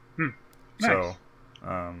 Nice. So,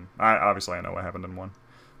 I know what happened in one.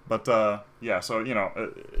 But, yeah, so, you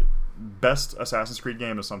know, best Assassin's Creed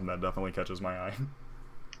game is something that definitely catches my eye.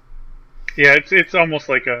 Yeah, it's almost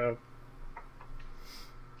like a,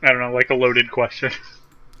 I don't know, like a loaded question.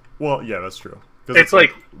 Well, yeah, that's true. It's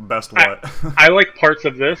like best what? I like parts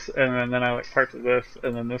of this, and then I like parts of this,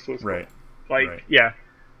 and then this was right. Cool. Like, right. Yeah.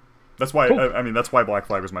 That's why. Cool. I mean, that's why Black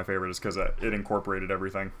Flag was my favorite, is because it incorporated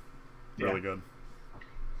everything really good.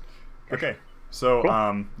 Okay, so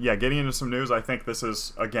cool. Yeah, getting into some news. I think this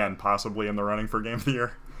is again possibly in the running for Game of the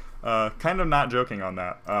Year. Kind of not joking on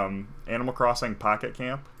that. Animal Crossing Pocket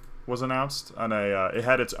Camp was announced on it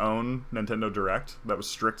had its own Nintendo Direct that was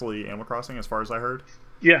strictly Animal Crossing, as far as I heard.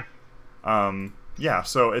 Yeah. Yeah,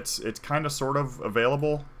 so it's kind of sort of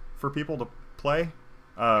available for people to play.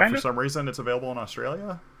 For some reason, it's available in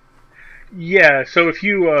Australia. Yeah, so if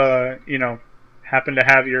you you know, happen to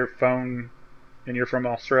have your phone and you're from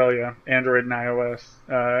Australia, Android and iOS,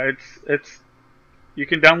 it's you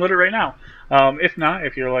can download it right now. If not,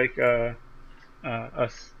 if you're like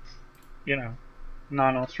us, you know,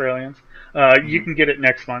 non-Australians, you can get it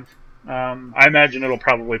next month. I imagine it'll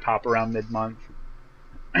probably pop around mid-month.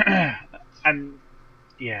 I didn't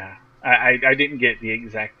get the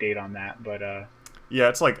exact date on that, but yeah,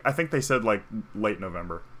 it's like, I think they said like late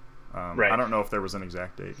November. Right. I don't know if there was an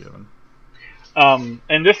exact date given.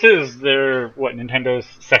 And this is Nintendo's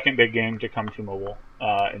second big game to come to mobile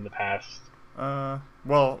in the past.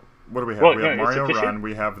 Well, what do we have? We have Mario Run.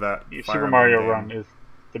 We have that Super Mario Run is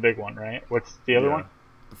the big one, right? What's the other one?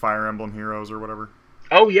 The Fire Emblem Heroes or whatever.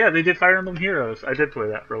 Oh yeah, they did Fire Emblem Heroes. I did play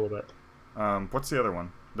that for a little bit. What's the other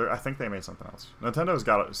one? I think they made something else. Nintendo's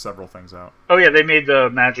got several things out. Oh yeah, they made the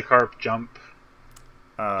Magikarp Jump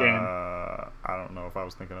game. I don't know if I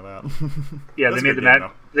was thinking of that. Yeah, they made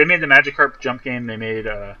the Magikarp Jump game. They made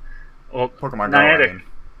Pokemon Go.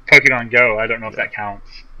 Pokemon Go. I don't know if that counts.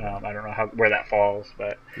 I don't know where that falls,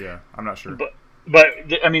 but yeah, I'm not sure. But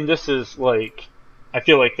I mean, this is like, I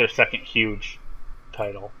feel like their second huge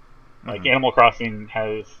title. Like Animal Crossing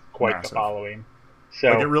has quite the following. So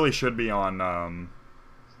like, it really should be on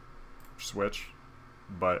Switch,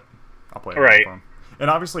 but I'll play it on my phone. And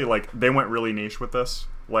obviously, like, they went really niche with this.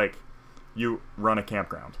 Like, you run a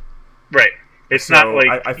campground. Right. It's not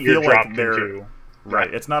like I feel like they're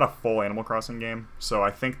right. It's not a full Animal Crossing game, so I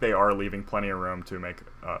think they are leaving plenty of room to make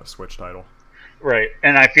a Switch title. Right,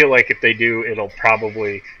 and I feel like if they do, it'll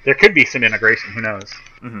probably, there could be some integration. Who knows?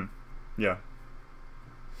 Yeah.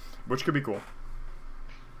 Which could be cool.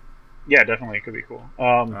 Yeah, definitely, it could be cool.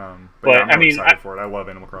 But yeah, I'm excited for it. I love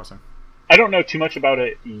Animal Crossing. I don't know too much about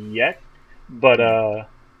it yet, but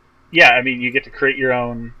yeah, I mean, you get to create your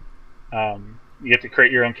own. You get to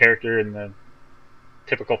create your own character in the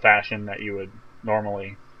typical fashion that you would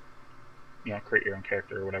normally, you know, create your own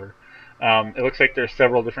character or whatever. It looks like there's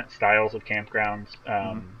several different styles of campgrounds.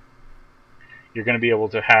 You're going to be able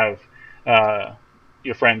to have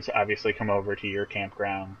your friends obviously come over to your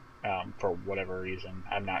campground for whatever reason.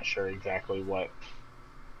 I'm not sure exactly what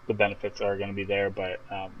the benefits are going to be there, but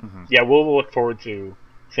yeah, we'll look forward to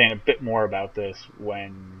saying a bit more about this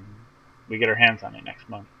when we get our hands on it next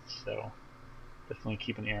month. So definitely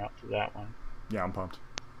keep an ear out for that one. Yeah, I'm pumped.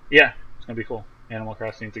 Yeah, it's going to be cool. Animal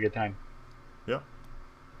Crossing's a good time. Yeah.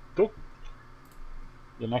 Cool.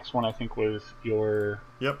 The next one I think was your...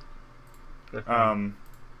 Yep.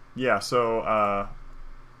 Yeah, so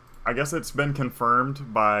I guess it's been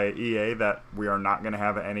confirmed by EA that we are not going to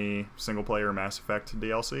have any single-player Mass Effect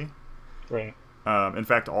DLC. Right. In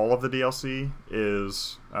fact, all of the DLC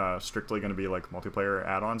is strictly going to be like multiplayer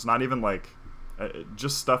add-ons. Not even like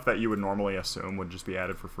just stuff that you would normally assume would just be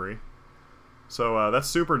added for free. So that's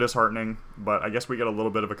super disheartening, but I guess we get a little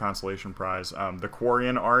bit of a consolation prize. The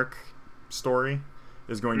Quarian arc story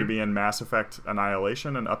is going to be in Mass Effect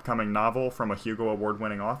Annihilation, an upcoming novel from a Hugo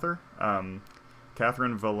Award-winning author,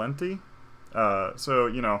 Catherine Valenti. So,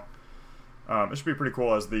 it should be pretty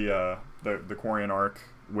cool as the Quarian arc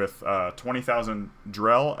with 20,000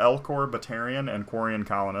 Drell, Elcor, Batarian, and Quarian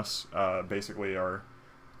colonists basically are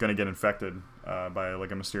going to get infected by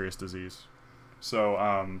like a mysterious disease.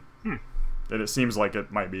 So it seems like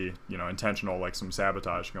it might be intentional, like some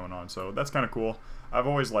sabotage going on. So that's kind of cool. I've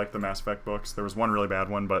always liked the Mass Effect books. There was one really bad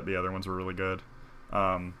one, but the other ones were really good.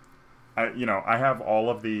 I have all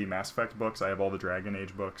of the Mass Effect books. I have all the Dragon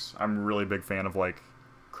Age books. I'm a really big fan of like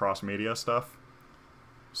cross-media stuff.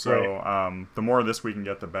 So right. The more of this we can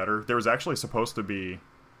get, the better. There was actually supposed to be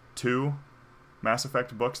 2 Mass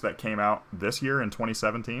Effect books that came out this year in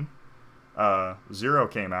 2017. 0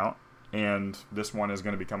 came out, and this one is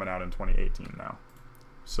going to be coming out in 2018 now.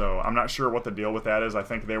 So I'm not sure what the deal with that is. I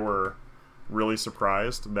think they were really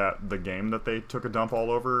surprised that the game that they took a dump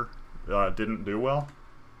all over didn't do well.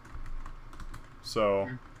 So,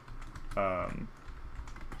 I'm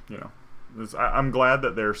glad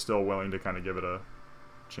that they're still willing to kind of give it a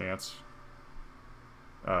chance,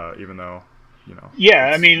 even though,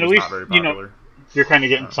 Yeah, I mean, at least, you're kind of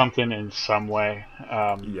getting something in some way.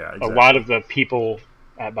 Yeah, exactly. A lot of the people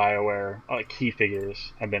at BioWare, like key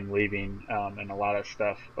figures, have been leaving, and a lot of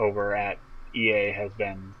stuff over at EA has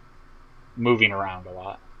been moving around a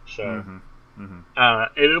lot. So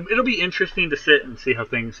it'll be interesting to sit and see how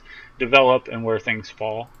things develop and where things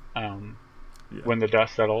fall when the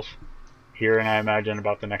dust settles here, and I imagine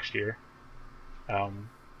about the next year,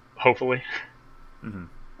 hopefully.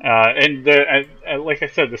 And like I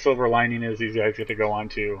said, the silver lining is these guys get to go on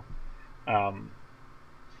to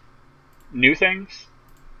new things,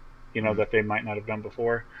 that they might not have done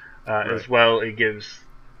before. Right. As well, it gives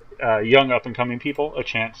young up-and-coming people a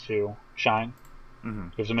chance to shine.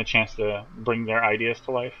 Gives them a chance to bring their ideas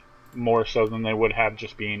to life more so than they would have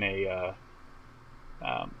just being a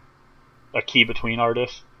key between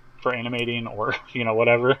artists for animating or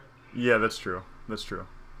whatever. Yeah, that's true.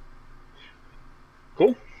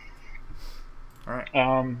 Cool. All right.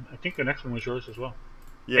 I think the next one was yours as well.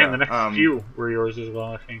 Yeah. And the next few were yours as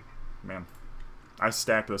well, I think. Man, I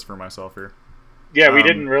stacked this for myself here. Yeah, we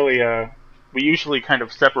didn't really. We usually kind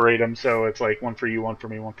of separate them, so it's like one for you, one for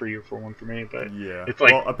me, one for you, one for me. But yeah, it's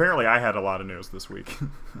like, well, apparently I had a lot of news this week.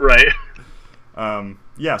 Right.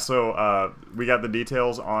 Yeah. So we got the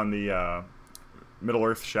details on the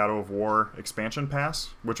Middle-earth: Shadow of War expansion pass,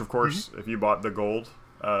 which of course, if you bought the gold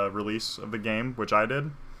release of the game, which I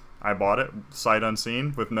did, I bought it sight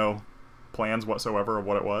unseen with no plans whatsoever of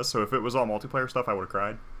what it was. So if it was all multiplayer stuff, I would have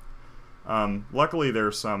cried. Luckily,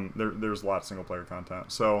 there's a lot of single player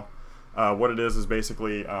content. So what it is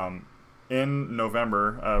basically in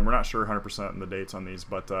November. We're not sure 100% in the dates on these,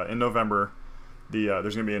 but in November,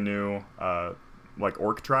 there's going to be a new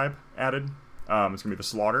orc tribe added. It's going to be the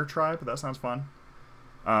Slaughter tribe. That sounds fun.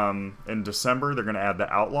 In December, they're going to add the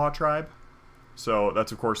Outlaw tribe. So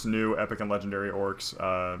that's, of course, new epic and legendary orcs,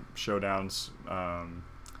 showdowns,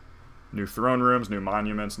 new throne rooms, new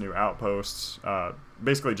monuments, new outposts.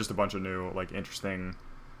 Basically just a bunch of new, interesting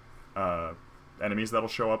enemies that'll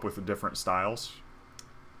show up with different styles.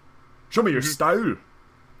 Show me your style!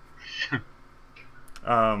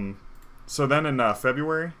 So then in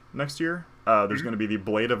February next year, there's going to be the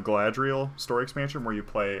Blade of Galadriel story expansion where you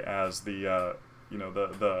play as the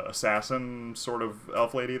assassin sort of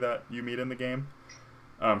elf lady that you meet in the game.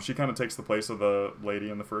 She kind of takes the place of the lady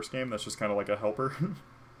in the first game. That's just kind of like a helper.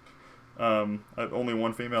 Only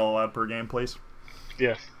one female allowed per game, please.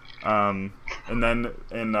 Yes. And then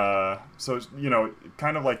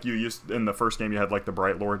kind of like you used in the first game, you had like the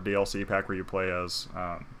Bright Lord DLC pack where you play as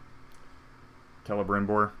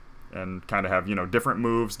Celebrimbor and kind of have different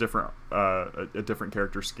moves, different a different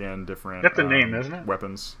character skin, different. That's a name, isn't it?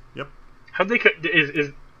 Weapons. Yep. How they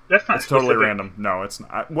is that's not. It's totally random. No, it's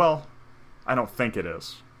not. Well, I don't think it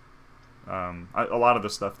is. A lot of the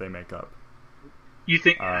stuff they make up. You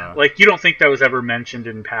think, you don't think that was ever mentioned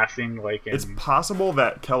in passing? It's possible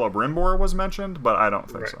that Celebrimbor was mentioned, but I don't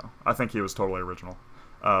think so. I think he was totally original.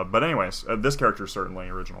 But anyways, this character is certainly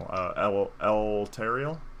original.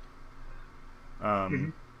 Eltariel.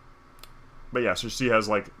 But yeah, so she has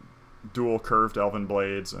dual curved elven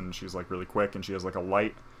blades, and she's really quick, and she has a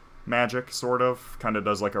light magic sort of, kind of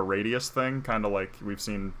does a radius thing, kind of like we've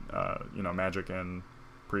seen, magic in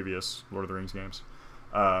previous Lord of the Rings games.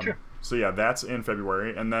 Sure. So yeah, that's in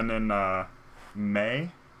February, and then in May,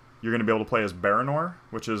 you're going to be able to play as Baranor,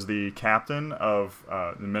 which is the captain of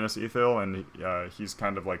Minas Ithil, and he's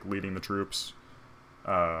kind of leading the troops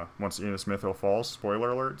once Minas Ithil falls. Spoiler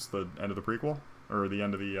alert: it's the end of the prequel or the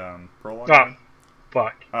end of the prologue.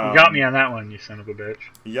 Fuck. You got me on that one, you son of a bitch.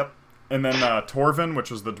 Yep. And then Torvin,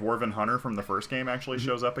 which was the Dwarven Hunter from the first game, actually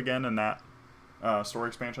shows up again in that story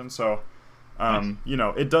expansion. So, Nice.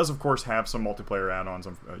 it does, of course, have some multiplayer add-ons,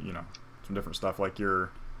 some different stuff. Like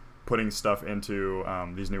you're putting stuff into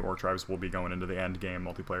these new orc tribes will be going into the end game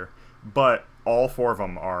multiplayer. But all 4 of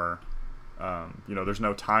them are, there's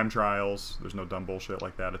no time trials. There's no dumb bullshit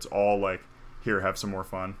like that. It's all like, here, have some more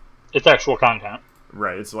fun. It's actual content.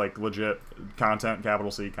 Right. It's like legit content,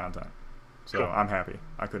 capital C content. So Cool. I'm happy.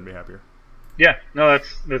 I couldn't be happier. Yeah, no,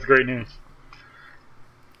 that's great news.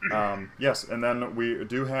 Yes, and then we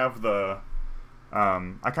do have the.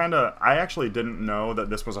 I actually didn't know that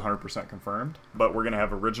this was 100% confirmed, but we're gonna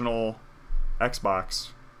have original Xbox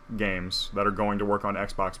games that are going to work on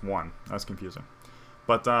Xbox One. That's confusing,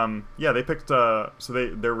 but they picked. So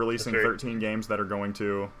they're releasing 13 games that are going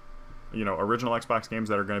to, original Xbox games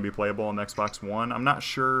that are going to be playable on Xbox One. I'm not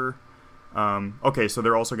sure. Okay, so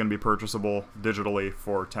they're also going to be purchasable digitally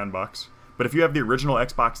for $10. But if you have the original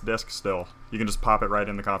Xbox disc still, you can just pop it right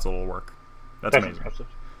in the console. It'll work. That's amazing. Impressive.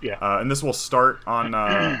 Yeah. And this will start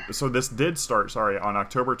on. So this did start. Sorry, on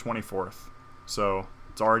October 24th. So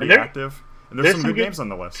it's already active. And there's some good games on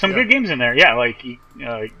the list. Some good games in there. Yeah, like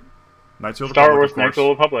Knights of the Star Republic, Wars: of Knights of the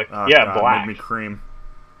Republic. God, Black. Made me cream.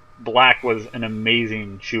 Black was an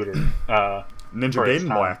amazing shooter. Ninja Gaiden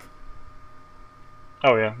Black.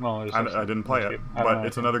 Oh yeah, well I didn't play it, but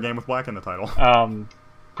it's another game with Black in the title.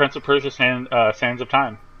 Prince of Persia: Sands of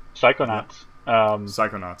Time, Psychonauts.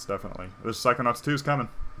 Psychonauts, definitely. There's Psychonauts 2's coming.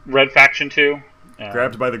 Red Faction 2.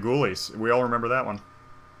 Grabbed by the Ghoulies. We all remember that one.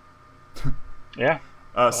 Yeah.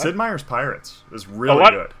 Sid Meier's Pirates is really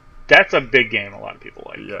good. That's a big game a lot of people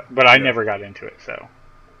like. Yeah. But I never got into it, so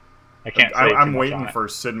I can't say I'm waiting for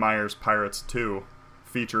Sid Meier's Pirates 2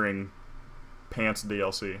 featuring Pants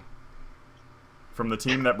DLC. From the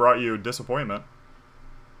team that brought you Disappointment.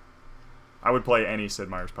 I would play any Sid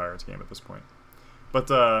Meier's Pirates game at this point. But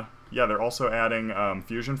they're also adding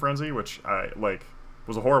Fusion Frenzy, which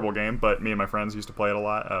was a horrible game, but me and my friends used to play it a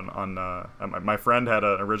lot. My friend had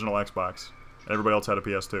an original Xbox, and everybody else had a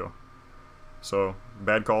PS2. So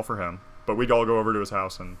bad call for him. But we'd all go over to his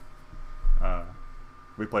house, and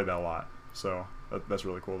we played that a lot. So that's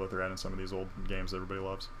really cool that they're adding some of these old games that everybody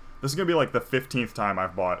loves. This is gonna be like the 15th time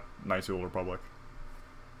I've bought Knights of the Old Republic.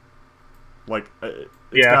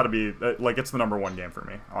 It's got to be it's the number 1 game for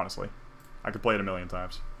me. Honestly, I could play it a million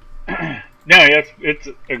times. No, it's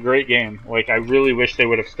a great game. Like, I really wish they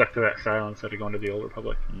would have stuck to that style instead of going to the Old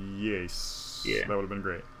Republic. Yes. Yeah. That would have been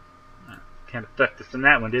great. Can't affect us in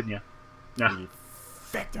that one, didn't you? No.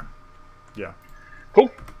 Affect them. Yeah. Cool.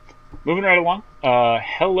 Moving right along.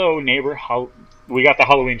 Hello Neighbor. We got the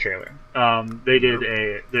Halloween trailer. They did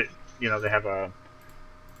they have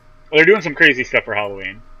they're doing some crazy stuff for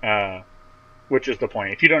Halloween. Which is the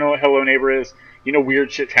point. If you don't know what Hello Neighbor is, weird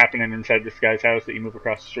shit's happening inside this guy's house that you move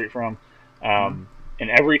across the street from. And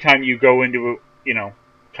every time you go into,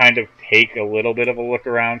 kind of take a little bit of a look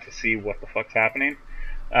around to see what the fuck's happening,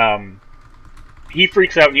 he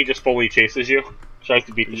freaks out and he just fully chases you, tries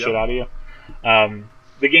to beat the shit out of you.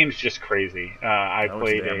 The game's just crazy. I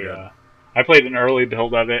played an early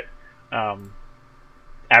build of it.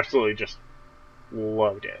 Absolutely just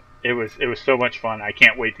loved it. It was so much fun. I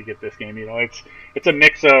can't wait to get this game. It's a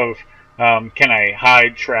mix of can I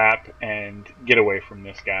hide, trap, and get away from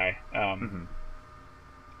this guy.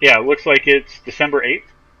 Yeah, it looks like it's December 8th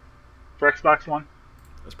for Xbox One.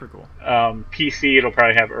 That's pretty cool. PC, it'll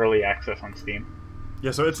probably have early access on Steam.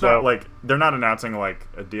 Yeah, so it's not like they're not announcing like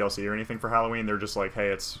a DLC or anything for Halloween. They're just like, hey,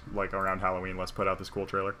 it's like around Halloween. Let's put out this cool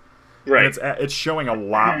trailer. Right. And it's showing a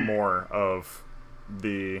lot more of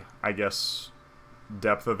the, I guess,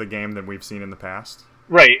 depth of the game than we've seen in the past.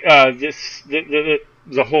 Right.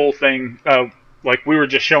 The whole thing, like we were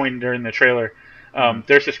just showing during the trailer,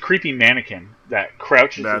 there's this creepy mannequin that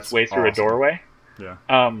crouches its way through a doorway. Yeah.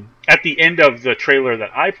 At the end of the trailer that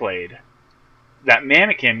I played, that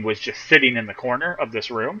mannequin was just sitting in the corner of this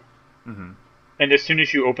room. Mm-hmm. And as soon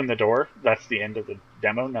as you open the door, that's the end of the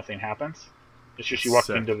demo. Nothing happens. It's just you walk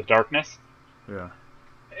into the darkness. Yeah.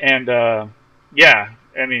 And, I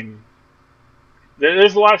mean,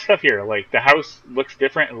 there's a lot of stuff here. Like, the house looks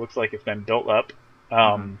different. It looks like it's been built up.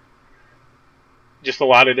 Just a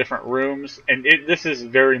lot of different rooms. And this is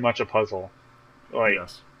very much a puzzle. Like,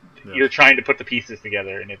 you're trying to put the pieces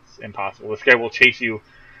together, and it's impossible. This guy will chase you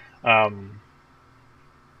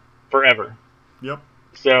forever. Yep.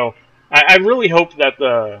 So, I really hope that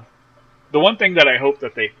the one thing that I hope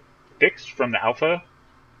that they fixed from the alpha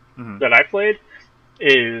that I played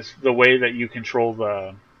is the way that you control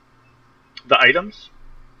the items.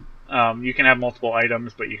 You can have multiple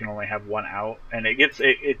items, but you can only have one out, and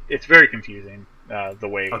it's very confusing. The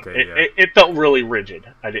way it felt really rigid.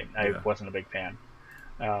 I wasn't a big fan.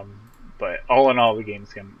 But all in all, I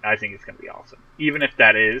think it's going to be awesome. Even if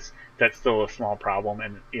that's still a small problem,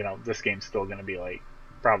 and this game's still going to be like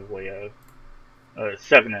probably a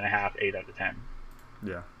 7.5, 8 out of 10.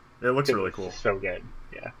 Yeah, it looks really cool. So good.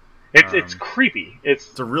 Yeah, it's creepy.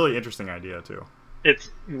 It's a really interesting idea too.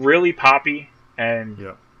 It's really poppy, and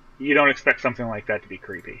you don't expect something like that to be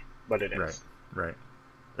creepy, but it is. Right.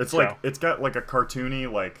 It's like it's got like a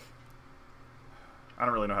cartoony, like, I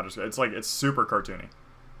don't really know how to describe it. It's super cartoony.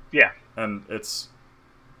 Yeah. And it's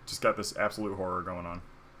just got this absolute horror going on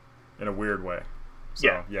in a weird way.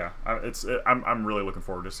 So I'm really looking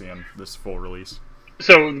forward to seeing this full release.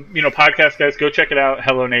 So, podcast guys, go check it out.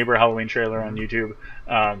 Hello Neighbor Halloween trailer on YouTube.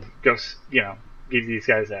 Go, give these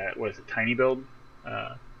guys that, what is it, Tiny Build?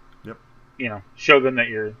 Yep. Show them that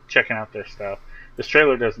you're checking out their stuff. This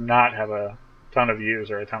trailer does not have a ton of views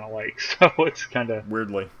or a ton of likes, so it's kind of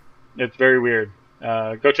weirdly. It's very weird.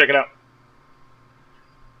 Go check it out.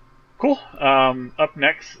 Cool. Up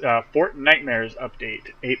next, Fort Nightmares update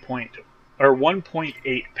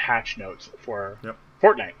 1.8 patch notes for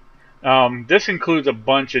Fortnite. This includes a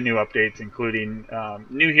bunch of new updates, including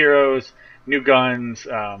new heroes, new guns,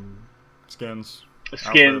 skins,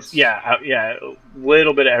 outfits. a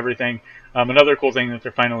little bit of everything. Another cool thing that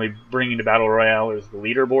they're finally bringing to Battle Royale is the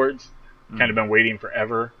leaderboards. Kind of been waiting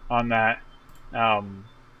forever on that.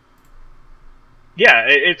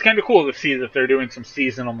 It's kind of cool to see that they're doing some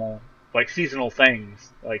seasonal things.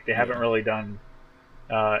 Like they haven't really done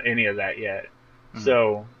any of that yet.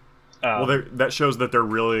 So, that shows that they're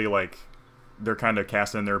really they're kind of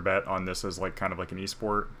casting their bet on this as kind of like an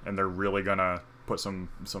esport, and they're really gonna put some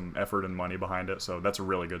effort and money behind it. So that's a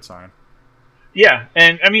really good sign. Yeah,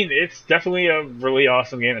 and I mean it's definitely a really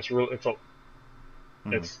awesome game. It's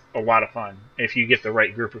a lot of fun if you get the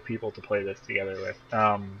right group of people to play this together with.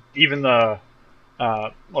 Even the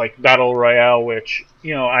Battle Royale, which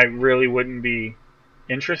I really wouldn't be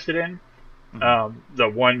interested in. The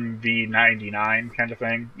 1v99 kind of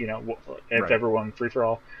thing. It's everyone free for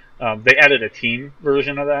all. They added a team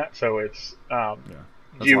version of that, so it's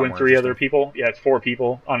you and 3 other people. Yeah, it's 4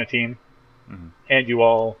 people on a team, and you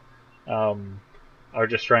all are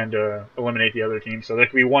just trying to eliminate the other team. So there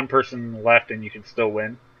could be one person left, and you can still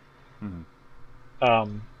win.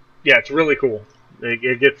 It's really cool.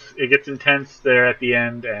 It gets intense there at the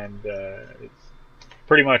end, and it's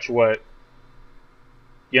pretty much what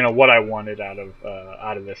I wanted out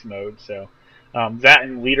of this mode. So that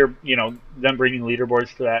and them bringing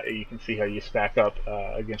leaderboards to that, you can see how you stack up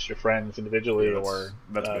against your friends individually or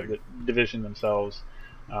the division themselves.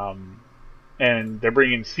 And they're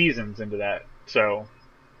bringing seasons into that, so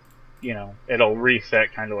it'll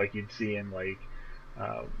reset kind of like you'd see in like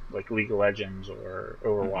League of Legends or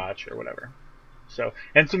Overwatch or whatever. So,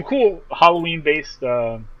 and some cool Halloween-based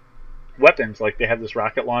weapons. Like they have this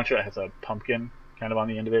rocket launcher that has a pumpkin kind of on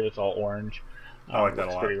the end of it. It's all orange. I like that a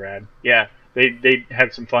lot. It's pretty rad. Yeah, they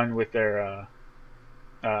had some fun with their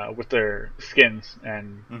skins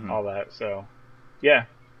and all that. So, yeah.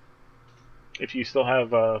 If you still have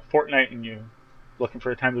Fortnite and you're looking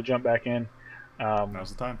for a time to jump back in,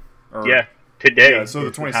 now's the time. Today. Yeah, so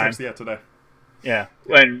the 26th. Today. Yeah,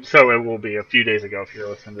 and so it will be a few days ago if you're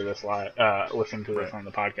listening to this this on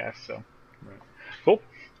the podcast. So, cool.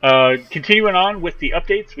 Continuing on with the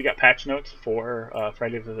updates, we got patch notes for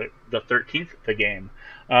Friday the 13th, the game.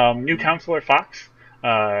 New counselor Fox.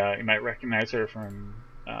 You might recognize her from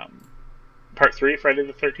Part 3 of Friday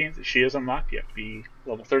the 13th. She is unlocked. You have to be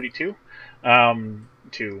level 32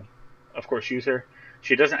 to, of course, use her.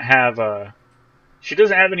 She doesn't have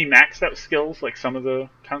any maxed out skills like some of the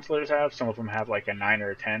counselors have. Some of them have like a 9 or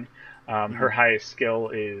a 10. Her highest skill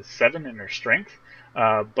is 7 in her strength,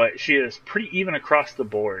 but she is pretty even across the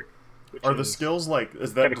board. Are the skills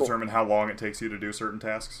is that determine how long it takes you to do certain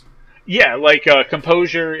tasks? Yeah,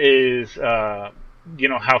 composure is how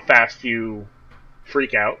fast you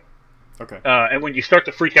freak out. Okay. And when you start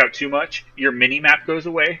to freak out too much, your mini map goes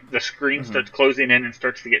away. The screen starts closing in and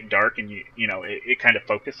starts to get dark, and it kind of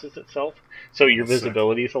focuses itself. So your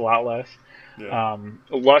visibility is a lot less. Yeah.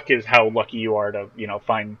 Luck is how lucky you are to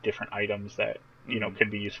find different items that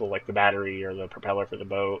could be useful, like the battery or the propeller for the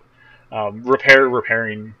boat.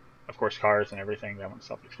 Repairing, of course, cars and everything. That one's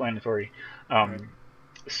self-explanatory.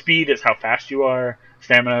 Speed is how fast you are.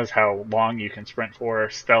 Stamina is how long you can sprint for.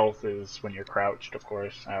 Stealth is when you're crouched, of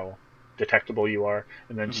course, how detectable you are.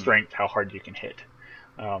 And then strength, how hard you can hit.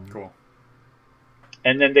 Cool.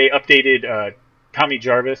 And then they updated Tommy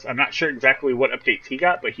Jarvis. I'm not sure exactly what updates he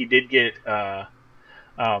got, but he did get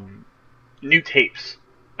new tapes,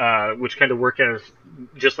 which kind of work as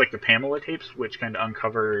just like the Pamela tapes, which kind of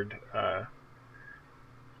uncovered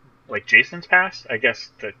like Jason's past. I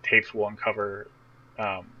guess the tapes will uncover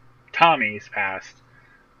Tommy's past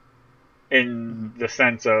in the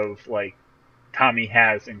sense of like Tommy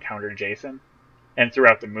has encountered Jason, and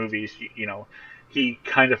throughout the movies, you know, he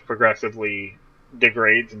kind of progressively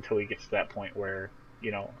degrades until he gets to that point where,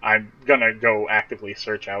 you know, I'm gonna go actively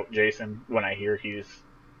search out Jason when I hear he's,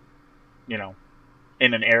 you know,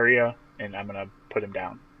 in an area, and I'm gonna put him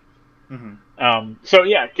down. Mm-hmm. So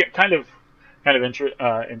yeah, kind of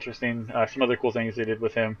interesting. Some other cool things they did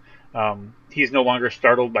with him. He's no longer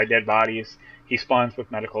startled by dead bodies. He spawns with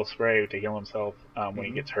medical spray to heal himself when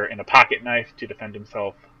he gets hurt, and a pocket knife to defend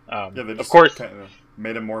himself. Yeah, they just of course, kind of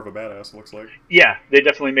made him more of a badass, it looks like. Yeah, they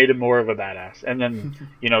definitely made him more of a badass. And then,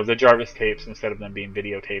 you know, the Jarvis tapes, instead of them being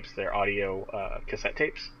videotapes, they're audio cassette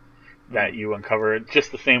tapes that you uncover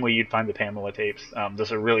just the same way you'd find the Pamela tapes.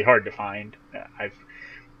 Those are really hard to find.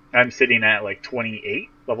 I'm sitting at like 28,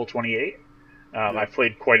 level 28. I've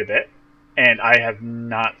played quite a bit, and I have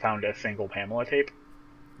not found a single Pamela tape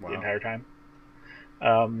the entire time.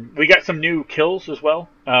 We got some new kills as well.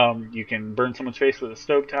 You can burn someone's face with a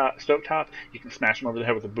stovetop. You can smash them over the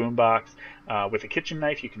head with a boombox. With a kitchen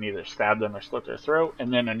knife, you can either stab them or slit their throat.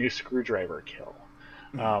 And then a new screwdriver kill.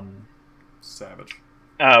 Savage.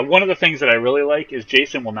 One of the things that I really like is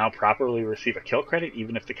Jason will now properly receive a kill credit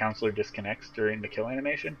even if the counselor disconnects during the kill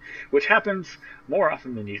animation, which happens more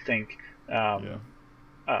often than you think.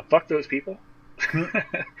 Fuck those people.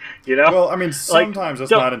 You know? Well, I mean, sometimes it's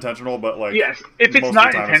not intentional, but like, yes, if it's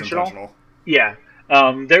not intentional, yeah,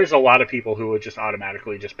 there's a lot of people who would just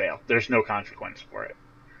automatically just bail. There's no consequence for it.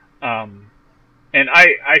 And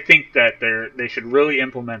I think that they should really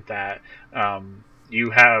implement that.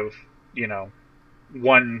 You have, you know,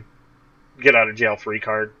 one get out of jail free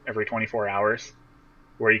card every 24 hours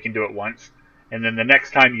where you can do it once, and then the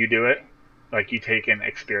next time you do it, like, you take an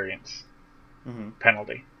experience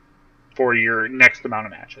penalty for your next amount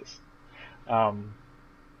of matches. On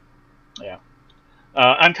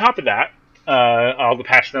top of that, all the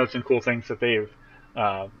patch notes and cool things that they've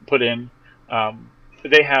put in,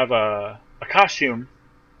 they have a costume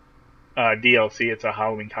DLC. It's a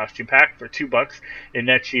Halloween costume pack for $2. It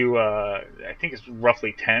nets you, I think it's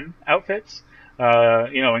roughly 10 outfits.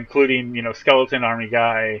 You know, including, you know, skeleton, army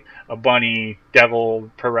guy, a bunny,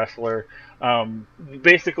 devil, pro wrestler.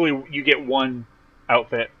 Basically, you get one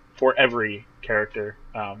outfit for every character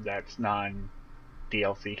that's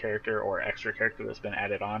non-DLC character or extra character that's been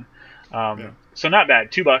added on. So not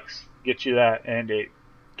bad. $2 gets you that, and it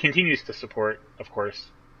continues to support, of course,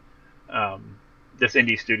 this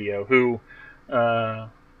indie studio who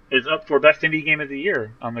is up for Best Indie Game of the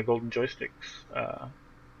Year on the Golden Joysticks.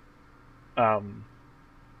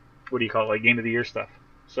 What do you call it? Like Game of the Year stuff.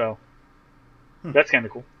 So that's kind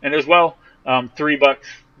of cool. And as well, $3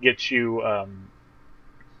 gets you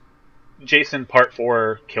Jason Part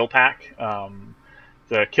 4 kill pack.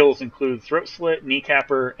 The kills include throat slit,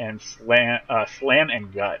 kneecapper, and slam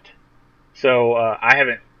and gut. So I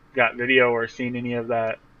haven't got video or seen any of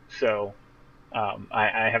that. So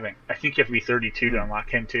I haven't. I think you have to be 32 to unlock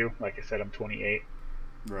him too. Like I said, I'm 28.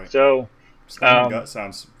 Right. So slam and gut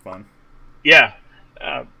sounds fun. Yeah.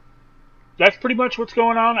 That's pretty much what's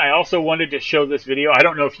going on. I also wanted to show this video. I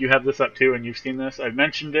don't know if you have this up too and you've seen this. I've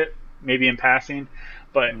mentioned it maybe in passing,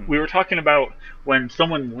 but we were talking about when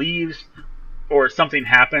someone leaves or something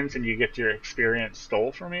happens and you get your experience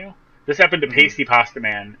stole from you. This happened to Pasty Pasta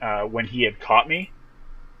Man when he had caught me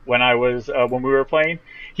when I was when we were playing.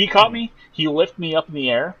 He caught me. He lifted me up in the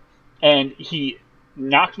air, and he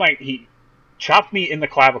chopped me in the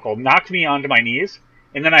clavicle, knocked me onto my knees,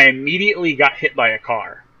 and then I immediately got hit by a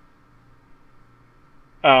car.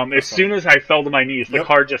 As soon as I fell to my knees, the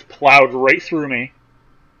car just plowed right through me,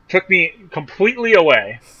 took me completely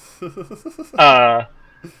away.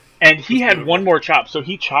 And he had one more chop, so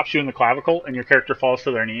he chops you in the clavicle, and your character falls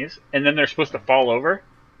to their knees, and then they're supposed to fall over,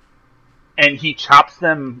 and he chops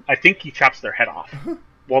them. I think he chops their head off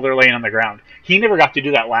while they're laying on the ground. He never got to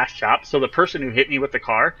do that last chop, so the person who hit me with the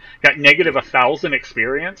car got negative 1,000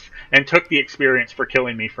 experience and took the experience for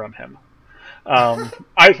killing me from him.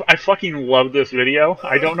 I fucking love this video.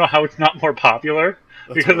 I don't know how it's not more popular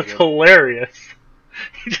because really it's hilarious.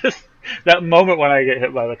 Just that moment when I get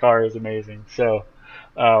hit by the car is amazing. So,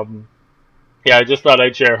 yeah, I just thought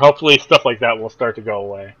I'd share. Hopefully, stuff like that will start to go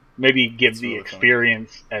away. Maybe give the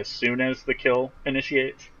experience as soon as the kill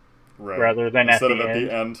initiates, rather than instead at the end. Instead of at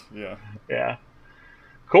the end, yeah. Yeah.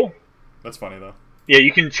 Cool. That's funny though. Yeah,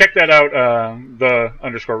 you can check that out,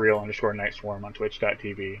 the_real_Nightswarm on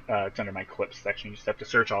twitch.tv. It's under my clips section. You just have to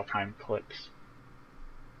search all time clips.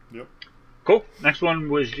 Yep. Cool. Next one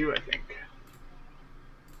was you, I think.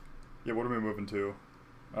 Yeah, what are we moving to?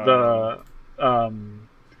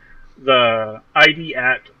 The ID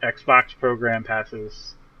at Xbox program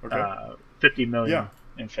passes Okay. 50 million Yeah.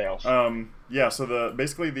 in sales. Yeah, so the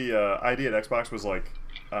ID at Xbox was like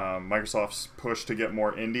Microsoft's push to get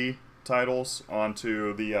more indie titles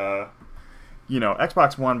onto the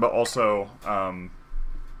Xbox One, but also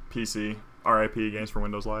PC. RIP, Games for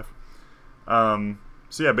Windows Live. So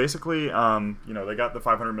yeah, basically, they got the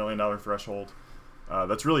 $500 million threshold.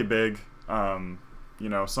 That's really big. Some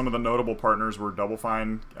of the notable partners were Double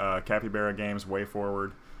Fine, Capybara Games, Way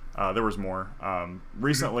Forward. There was more.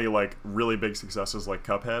 Recently, like really big successes like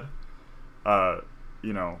Cuphead.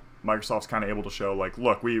 Microsoft's kind of able to show like,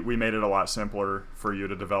 look, we made it a lot simpler for you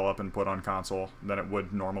to develop and put on console than it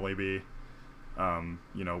would normally be.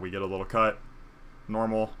 We get a little cut,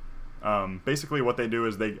 normal. Basically, what they do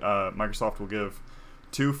is Microsoft will give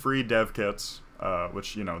 2 free dev kits,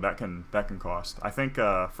 which that can cost. I think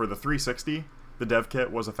for the 360, the dev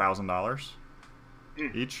kit was $1,000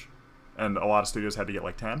 each, and a lot of studios had to get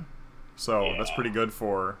like 10. So that's pretty good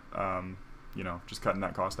for just cutting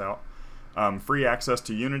that cost out. Free access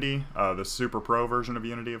to Unity, the Super Pro version of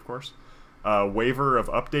Unity, of course. Waiver of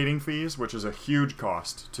updating fees, which is a huge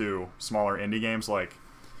cost to smaller indie games. Like,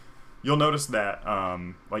 you'll notice that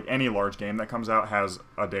like any large game that comes out has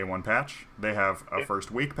a day one patch. They have a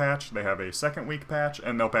first week patch, they have a second week patch,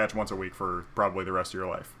 and they'll patch once a week for probably the rest of your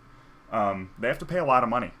life. They have to pay a lot of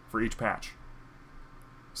money for each patch.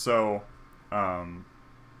 So, that's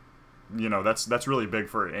really big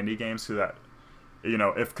for indie games, so that,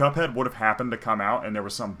 if Cuphead would have happened to come out and there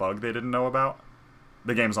was some bug they didn't know about,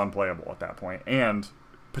 the game's unplayable at that point. And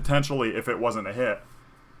potentially, if it wasn't a hit,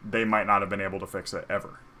 they might not have been able to fix it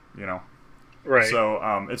ever, Right.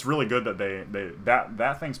 So it's really good that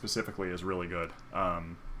that thing specifically is really good.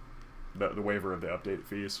 The waiver of the update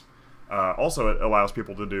fees. Also, it allows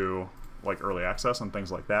people to do like early access and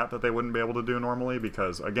things like that they wouldn't be able to do normally,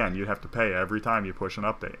 because again, you'd have to pay every time you push an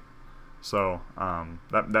update. So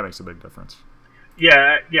that makes a big difference.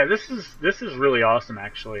 Yeah. This is really awesome,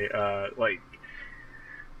 actually.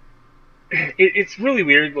 It's really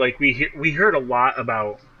weird. Like we heard a lot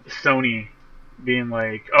about Sony being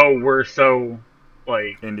like, oh, we're so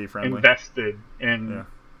like Indie friendly, invested in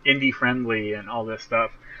indie friendly and all this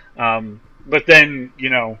stuff. But then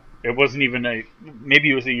it wasn't even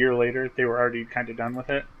maybe it was a year later they were already kind of done with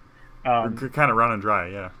it. We're kind of running dry,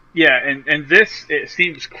 yeah. Yeah, and this, it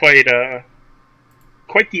seems quite the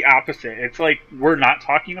opposite. It's like we're not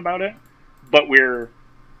talking about it, but we're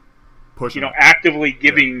pushing actively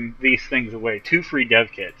giving these things away. 2 free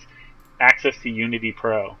dev kits, access to Unity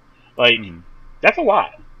Pro. Like, that's a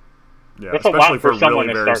lot. Yeah, that's a especially lot for someone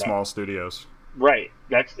really to very start small up. studios. Right.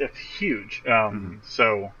 That's huge.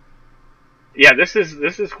 So, yeah, this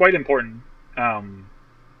is quite important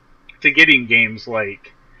to getting games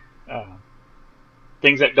like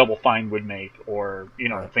things that Double Fine would make, or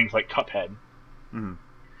things like Cuphead.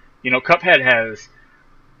 Cuphead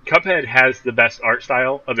has the best art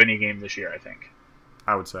style of any game this year, I think.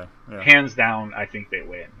 I would say, yeah. Hands down, I think they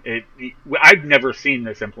win. I've never seen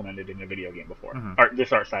this implemented in a video game before.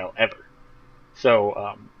 This art style ever.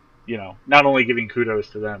 So, not only giving kudos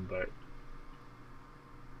to them, but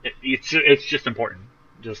it's just important.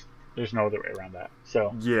 There's no other way around that.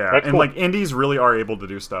 So yeah, that's and cool. like indies really are able to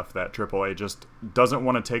do stuff that AAA just doesn't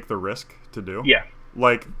want to take the risk to do. Yeah,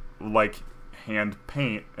 like hand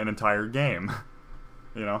paint an entire game.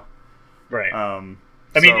 Right. I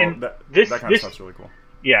mean, that kind of stuff's really cool.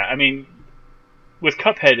 Yeah, I mean, with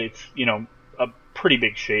Cuphead, it's a pretty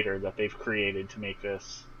big shader that they've created to make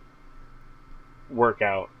this work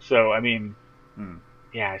out. So I mean,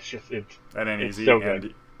 yeah, it's that ain't easy, so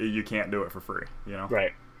and you can't do it for free.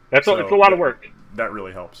 Right. It's a lot of work. That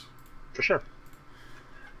really helps. For sure.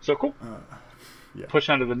 So cool. Yeah. Push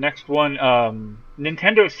on to the next one.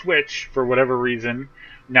 Nintendo Switch, for whatever reason,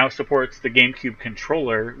 now supports the GameCube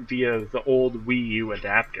controller via the old Wii U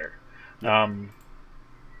adapter. What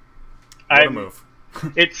a move.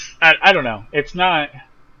 I don't know. It's not...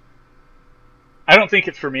 I don't think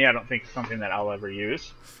it's for me. I don't think it's something that I'll ever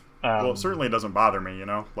use. Well, it certainly doesn't bother me,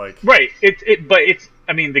 like... Right.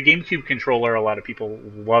 I mean, the GameCube controller, a lot of people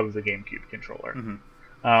love the GameCube controller.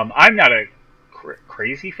 I'm not a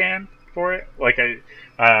crazy fan for it. Like,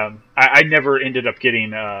 I never ended up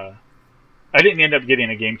getting... I didn't end up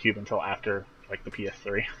getting a GameCube until after, like, the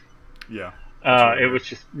PS3. Yeah. It was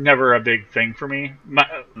just never a big thing for me.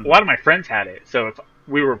 A lot of my friends had it, so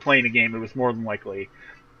we were playing a game, it was more than likely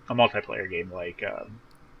a multiplayer game, like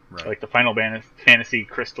the Final Fantasy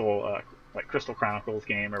Crystal Chronicles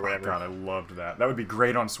game or whatever. Oh, God, I loved that. That would be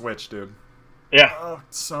great on Switch, dude. Yeah. Oh,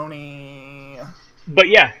 Sony. But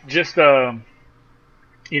yeah, just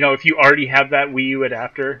if you already have that Wii U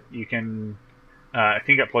adapter, you can. I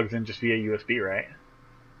think that plugs in just via USB, right?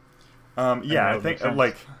 Yeah, I think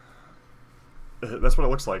that's what it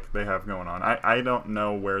looks like they have going on. I don't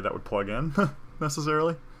know where that would plug in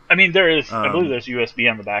necessarily. I mean, there is. I believe there's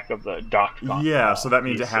USB on the back of the docked. Yeah, so that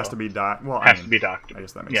means it has to be docked. Well, has to be docked. I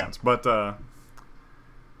guess that makes sense. But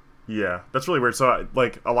yeah, that's really weird. So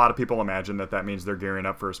like a lot of people imagine that means they're gearing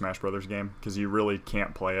up for a Smash Brothers game because you really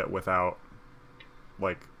can't play it without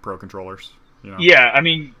like pro controllers. You know? Yeah, I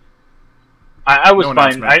mean, I was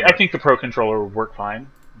fine. I think the pro controller would work fine,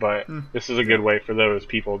 but this is a good way for those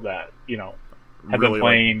people that have really been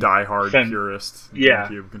playing die-hard purist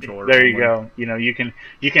GameCube controller. There you go. You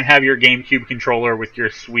can have your GameCube controller with your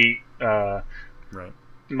sweet Smash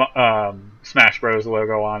Bros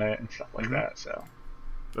logo on it and stuff like that. So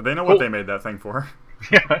they know what they made that thing for.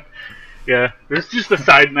 yeah. There's just a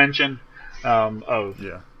side mention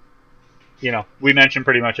we mentioned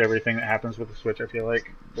pretty much everything that happens with the Switch. I feel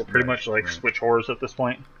like we're pretty much Switch whores at this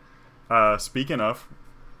point. Speaking of,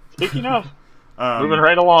 moving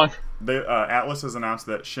right along. Atlas has announced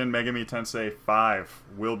that Shin Megami Tensei 5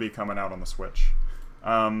 will be coming out on the Switch.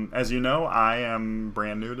 As you know, I am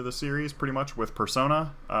brand new to the series, pretty much with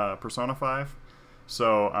Persona 5.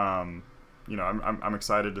 So, I'm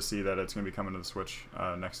excited to see that it's going to be coming to the Switch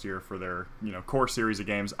next year for their core series of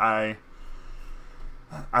games. I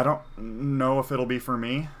don't know if it'll be for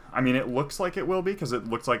me. I mean, it looks like it will be because it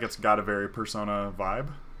looks like it's got a very Persona vibe,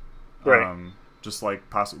 right? Just like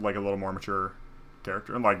possibly like a little more mature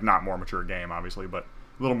character, and like not more mature game, obviously, but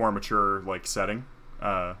a little more mature like setting.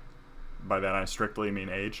 By that I strictly mean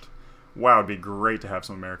aged. Wow, it'd be great to have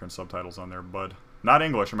some American subtitles on there, bud. Not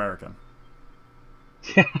English, American.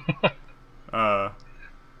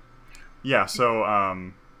 Yeah. So.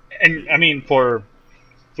 And I mean, for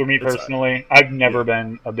me personally, I've never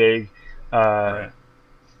been a big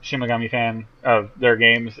Shin Megami fan of their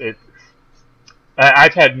games.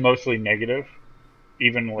 I've had mostly negative.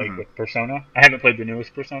 Even with Persona. I haven't played the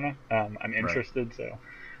newest Persona. I'm interested, so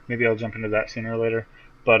maybe I'll jump into that sooner or later.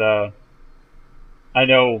 But I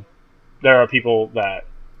know there are people that,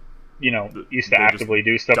 used to actively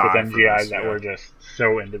do stuff with MGI that were just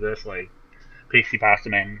so into this. Like, Pasty Pasta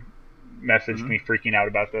Man messaged me freaking out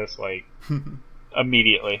about this, like,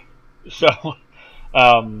 immediately. So,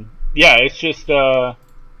 it's just,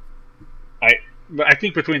 I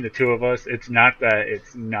think between the two of us, it's not that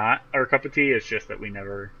it's not our cup of tea. It's just that we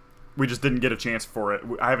just didn't get a chance for it.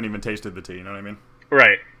 I haven't even tasted the tea. You know what I mean?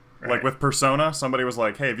 Right. Like with Persona, somebody was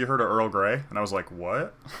like, "Hey, have you heard of Earl Grey?" And I was like,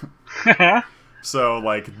 "What?" So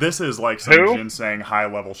like this is like some ginseng high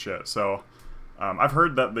level shit. So I've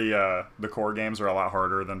heard that the core games are a lot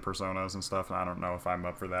harder than Personas and stuff. And I don't know if I'm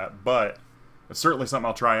up for that, but it's certainly something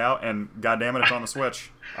I'll try out. And goddammit, it's on the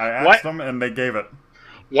Switch. I asked them and they gave it.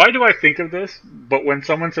 Why do I think of this? But when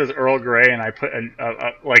someone says Earl Grey and I put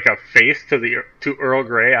a face to Earl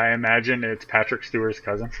Grey, I imagine it's Patrick Stewart's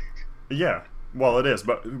cousin. Yeah, well, it is,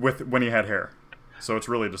 but when he had hair, so it's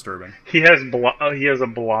really disturbing. He has a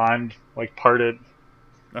blonde, like parted.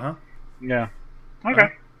 Yeah.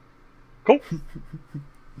 Okay. Cool.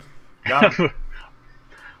 Got it.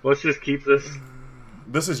 Let's just keep this.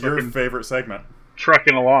 This is your favorite segment.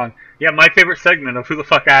 Trucking along. Yeah, my favorite segment of Who the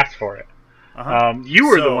Fuck Asked For It. You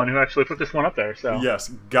were the one who actually put this one up there. So yes,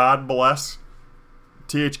 God bless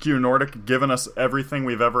THQ Nordic giving us everything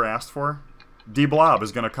we've ever asked for. D-Blob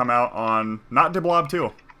is going to come out on not D-Blob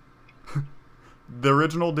 2. The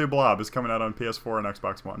original D-Blob is coming out on PS4 and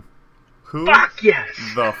Xbox One. Who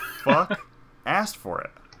the fuck asked for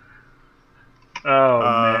it? Oh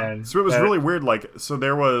man! So it was really weird. Like, so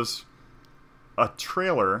there was a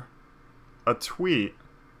trailer, a tweet,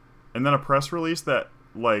 and then a press release that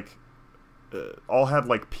like. All had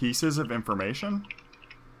like pieces of information,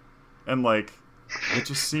 and like it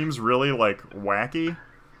just seems really like wacky.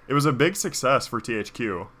 It was a big success for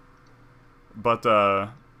THQ, but the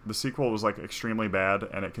sequel was like extremely bad,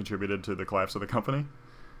 and it contributed to the collapse of the company.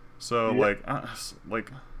 So like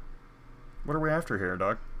what are we after here,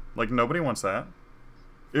 dog? Like nobody wants that.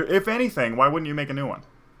 If anything, why wouldn't you make a new one?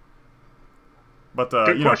 But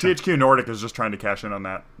THQ Nordic is just trying to cash in on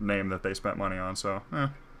that name that they spent money on. So.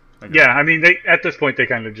 Yeah, I mean, at this point, they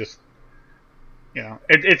kind of just,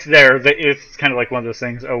 it's there. It's kind of like one of those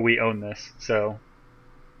things, we own this. So,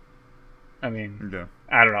 I mean,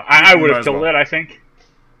 I don't know. I would have killed it, I think.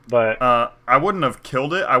 But I wouldn't have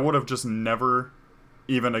killed it. I would have just never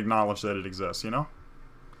even acknowledge that it exists, you know?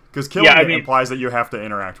 Because killing it implies that you have to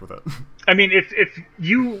interact with it. I mean, if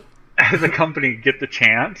you, as a company, get the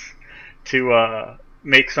chance to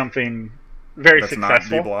make something very That's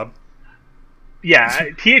successful... not D-Blob. Yeah,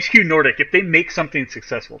 THQ Nordic, if they make something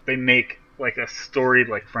successful, if they make like a storied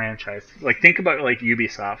like franchise, like think about like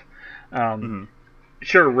Ubisoft.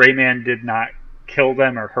 Sure, Rayman did not kill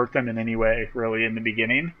them or hurt them in any way really in the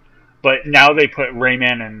beginning, but now they put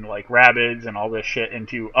Rayman and like Rabbids and all this shit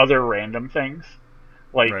into other random things,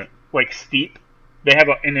 like Steep. They have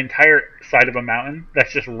an entire side of a mountain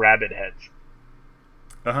that's just rabbit heads.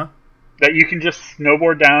 That you can just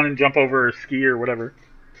snowboard down and jump over or ski or whatever.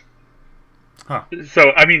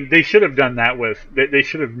 So, I mean, they should have done that with... They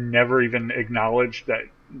should have never even acknowledged that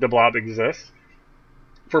the Blob exists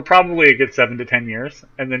for probably a good 7 to 10 years,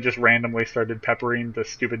 and then just randomly started peppering the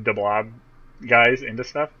stupid The Blob guys into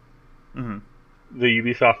stuff. The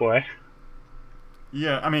Ubisoft way.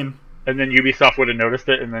 Yeah, I mean... And then Ubisoft would have noticed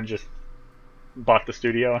it and then just bought the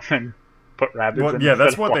studio and then put rabbits in. Yeah,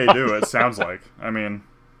 that's what they do, it sounds like. I mean...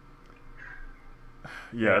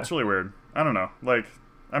 Yeah, it's really weird. I don't know. Like,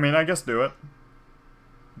 I mean, I guess do it.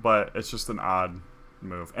 But it's just an odd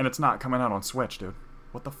move. And it's not coming out on Switch, dude.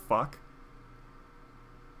 What the fuck?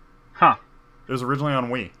 Huh. It was originally on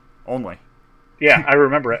Wii. Only. Yeah, I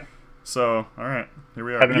remember it. So, alright. Here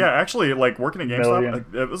we are. Yeah, actually, like, working at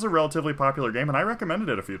GameStop, it was a relatively popular game, and I recommended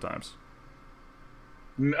it a few times.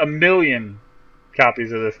 A million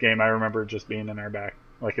copies of this game I remember just being in our back.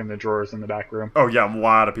 Like in the drawers in the back room. Oh, yeah, a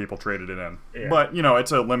lot of people traded it in. Yeah. But, you know,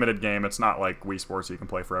 it's a limited game. It's not like Wii Sports you can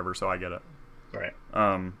play forever, so I get it. Right.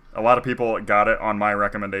 A lot of people got it on my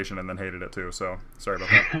recommendation and then hated it too, so sorry about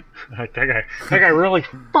that. that guy really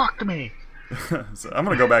fucked me. So I'm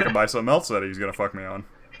going to go back and buy something else that he's going to fuck me on.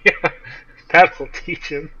 Yeah, that'll teach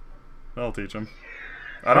him. That'll teach him.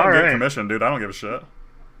 I don't get commission, dude. I don't give a shit.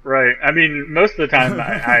 Right. I mean, most of the time,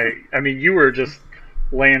 I mean, you were just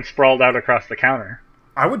laying sprawled out across the counter.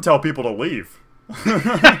 I would tell people to leave.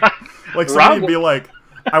 Like, somebody'd be like...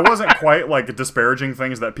 I wasn't quite, like, disparaging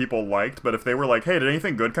things that people liked, but if they were like, hey, did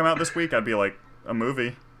anything good come out this week? I'd be like, a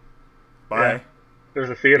movie. Bye. Yeah. There's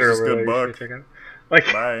a theater over there. Good book. Like,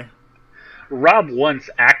 bye. Rob once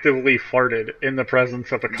actively farted in the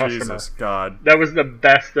presence of a customer. Jesus, God. That was the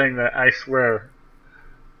best thing that I swear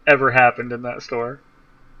ever happened in that store.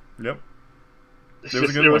 Yep.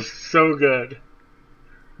 It was so good.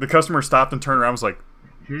 The customer stopped and turned around and was like,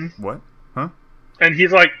 what? Huh? And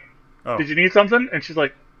he's like, did you need something? And she's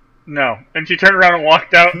like, no. And she turned around and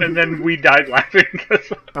walked out, and then we died laughing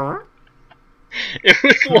because it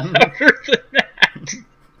was louder than that.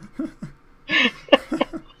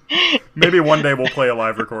 Maybe one day we'll play a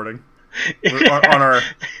live recording. On our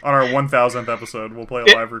 1000th episode, we'll play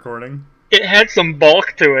a live recording. It had some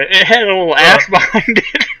bulk to it. It had a little ass behind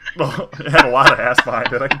it. It had a lot of ass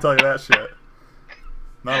behind it, I can tell you that shit.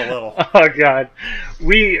 Not a little. Oh, God.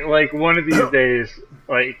 We, like, one of these days,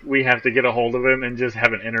 like, we have to get a hold of him and just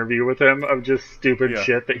have an interview with him of just stupid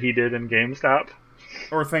shit that he did in GameStop.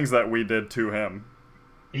 Or things that we did to him.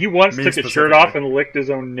 He once took his shirt off and licked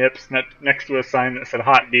his own nips next to a sign that said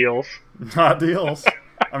hot deals. Hot deals?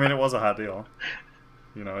 I mean, it was a hot deal.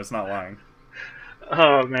 You know, it's not lying.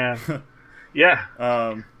 Oh, man. Yeah.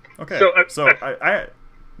 Okay. So I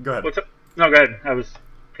go ahead. What's up? No, go ahead. I was...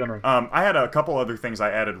 I had a couple other things I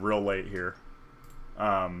added real late here.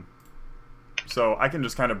 So I can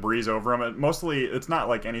just kind of breeze over them. Mostly, it's not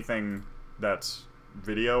like anything that's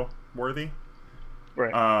video worthy.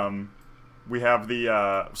 Right. We have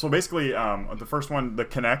the... so basically, the first one, the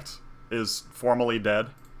Kinect, is formally dead.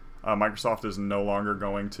 Microsoft is no longer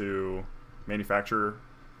going to manufacture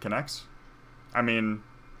Kinects. I mean,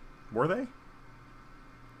 were they?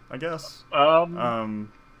 I guess.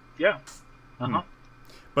 Yeah. Uh-huh.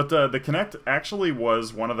 But the Kinect actually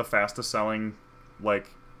was one of the fastest selling,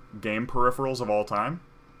 like, game peripherals of all time,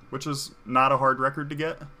 which is not a hard record to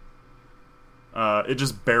get. It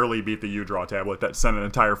just barely beat the U-Draw tablet that sent an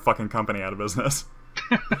entire fucking company out of business.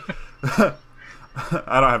 I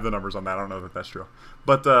don't have the numbers on that. I don't know that that's true.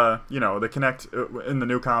 But, you know, the Kinect, in the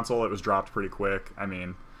new console, it was dropped pretty quick. I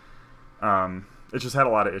mean, it just had a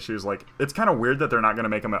lot of issues. Like, it's kind of weird that they're not going to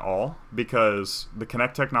make them at all, because the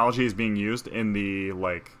Kinect technology is being used in the,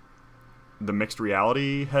 like, the mixed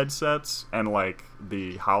reality headsets and, like,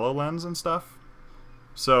 the HoloLens and stuff.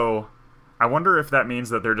 So, I wonder if that means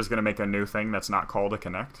that they're just going to make a new thing that's not called a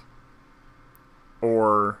Kinect.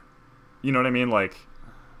 Or, you know what I mean? Like,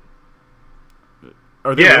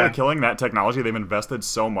 are they really killing that technology they've invested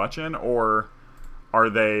so much in? Or are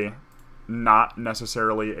they not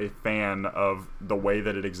necessarily a fan of the way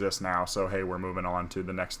that it exists now, so hey, we're moving on to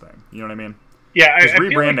the next thing? You know what I mean? Yeah, Because I feel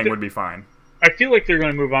like rebranding would be fine. I feel like they're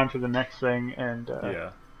going to move on to the next thing, and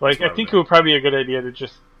Yeah. like I think it would probably be a good idea to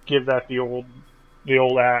just give that the old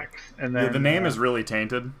axe, and then The name is really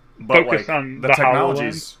tainted, but focus like on the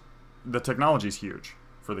the technology's huge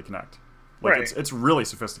for the Kinect. Like Right. it's really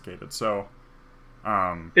sophisticated. So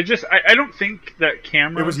It just I don't think that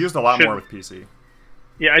camera. it was used a lot more with PC.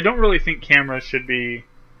 Yeah, I don't really think cameras should be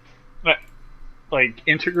like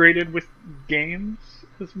integrated with games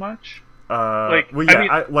as much. Well,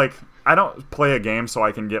 yeah, I don't play a game so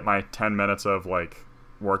I can get my 10 minutes of like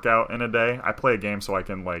workout in a day. I play a game so I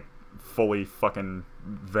can like fully fucking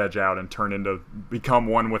veg out and become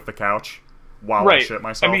one with the couch while I Right. shit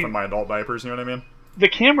myself I mean, in my adult diapers. You know what I mean? The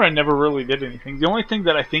camera never really did anything. The only thing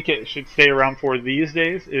that I think it should stay around for these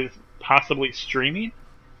days is possibly streaming.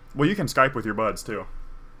 Well, you can Skype with your buds too.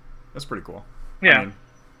 That's pretty cool. Yeah. I mean,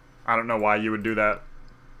 I don't know why you would do that.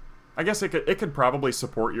 I guess it could probably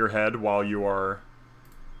support your head while you are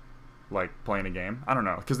like playing a game. I don't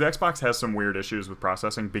know, because the Xbox has some weird issues with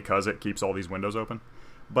processing because it keeps all these windows open.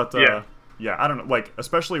 But yeah, I don't know. Like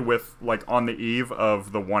especially with like on the eve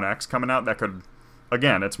of the One X coming out, that could,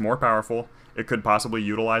 again, it's more powerful. It could possibly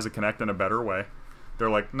utilize a Kinect in a better way. They're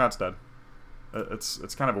like, no, it's dead.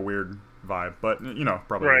 It's kind of a weird vibe, but you know,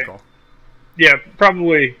 probably a Right. good call. Yeah,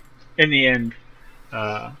 probably in the end,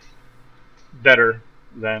 better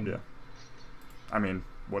than Yeah. I mean,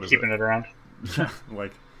 what is keeping it? it around.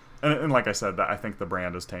 Like, and like I said, I think the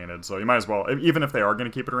brand is tainted. So you might as well, even if they are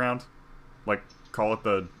going to keep it around, like call it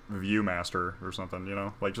the Viewmaster or something. You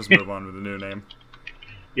know, like just move on with the new name.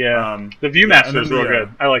 Yeah, the and Viewmaster then is real good.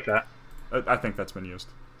 I like that. I think that's been used.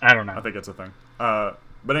 I don't know. I think it's a thing.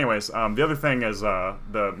 But anyways, the other thing is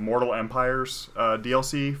the Mortal Empires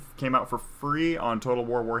DLC came out for free on Total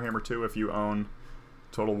War Warhammer 2 if you own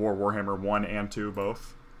Total War Warhammer 1 and 2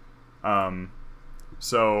 both.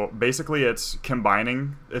 So basically it's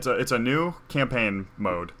combining, it's a new campaign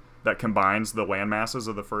mode that combines the land masses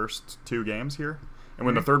of the first two games here. And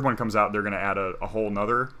when the third one comes out, they're going to add a whole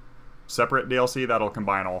nother separate DLC that'll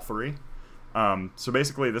combine all three. So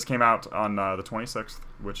basically this came out on the 26th,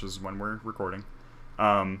 which is when we're recording.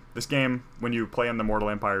 This game, when you play in the Mortal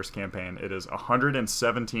Empires campaign, it is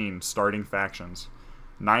 117 starting factions,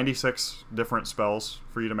 96 different spells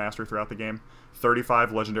for you to master throughout the game,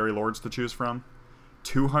 35 legendary lords to choose from,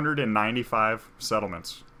 295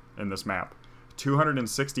 settlements in this map,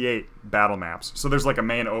 268 battle maps. So there's like a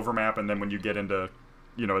main overmap, and then when you get into,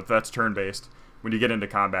 you know, that's turn-based. When you get into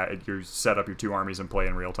combat, you set up your two armies and play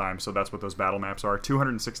in real time. So that's what those battle maps are.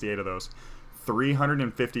 268 of those,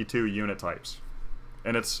 352 unit types.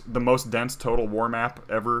 And it's the most dense total war map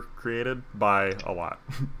ever created by a lot.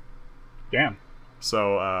 Damn.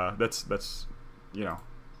 So that's you know,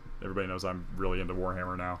 everybody knows I'm really into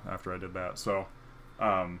Warhammer now after I did that. So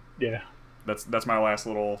Yeah. that's my last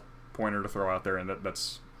little pointer to throw out there, and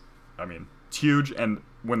that's I mean, it's huge, and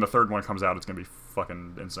when the third one comes out, it's gonna be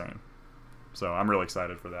fucking insane. So I'm really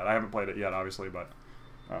excited for that. I haven't played it yet, obviously, but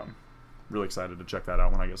really excited to check that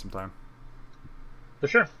out when I get some time. For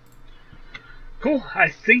sure. Cool. I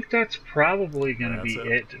think that's probably going to be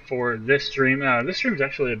it for this stream. This stream's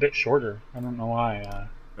actually a bit shorter. I don't know why.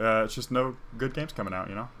 It's just no good games coming out,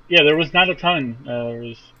 you know? Yeah, there was not a ton. There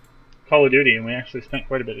was Call of Duty, and we actually spent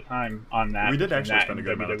quite a bit of time on that. We did actually that spend a and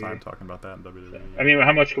good amount of WWE. time talking about that in WWE. I mean,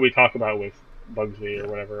 how much could we talk about with Bugsby or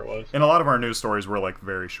whatever it was? And a lot of our news stories were like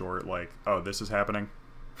very short, like, oh, this is happening.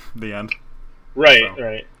 The end. Right, So,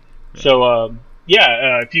 right. yeah. So,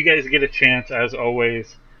 if you guys get a chance, as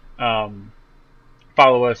always,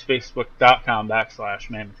 follow us,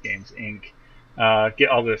 facebook.com/Mammoth Games Inc. Get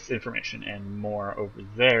all this information and more over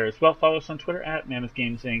there as well. Follow us on Twitter @Mammoth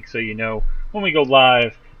Games Inc. so you know when we go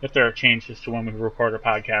live, if there are changes to when we record our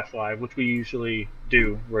podcast live, which we usually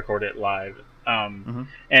do record it live. And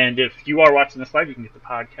if you are watching this live, you can get the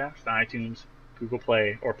podcast on iTunes, Google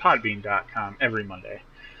Play, or Podbean.com every Monday.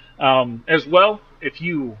 As well, if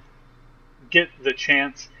you get the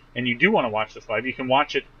chance and you do want to watch this live, you can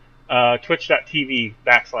watch it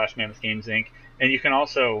twitch.tv/Mammoth Games Inc. And you can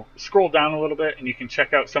also scroll down a little bit and you can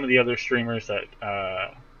check out some of the other streamers that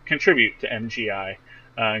contribute to MGI,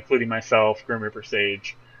 including myself, Grim Reaper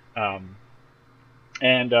Sage, and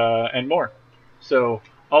more. So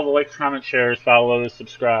all the likes, comments, shares, follows,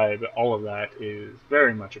 subscribe, all of that is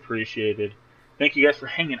very much appreciated. Thank you guys for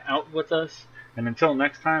hanging out with us. And until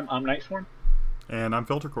next time, I'm Nightsworn. And I'm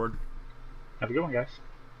Filtercord. Have a good one, guys.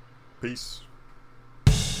 Peace.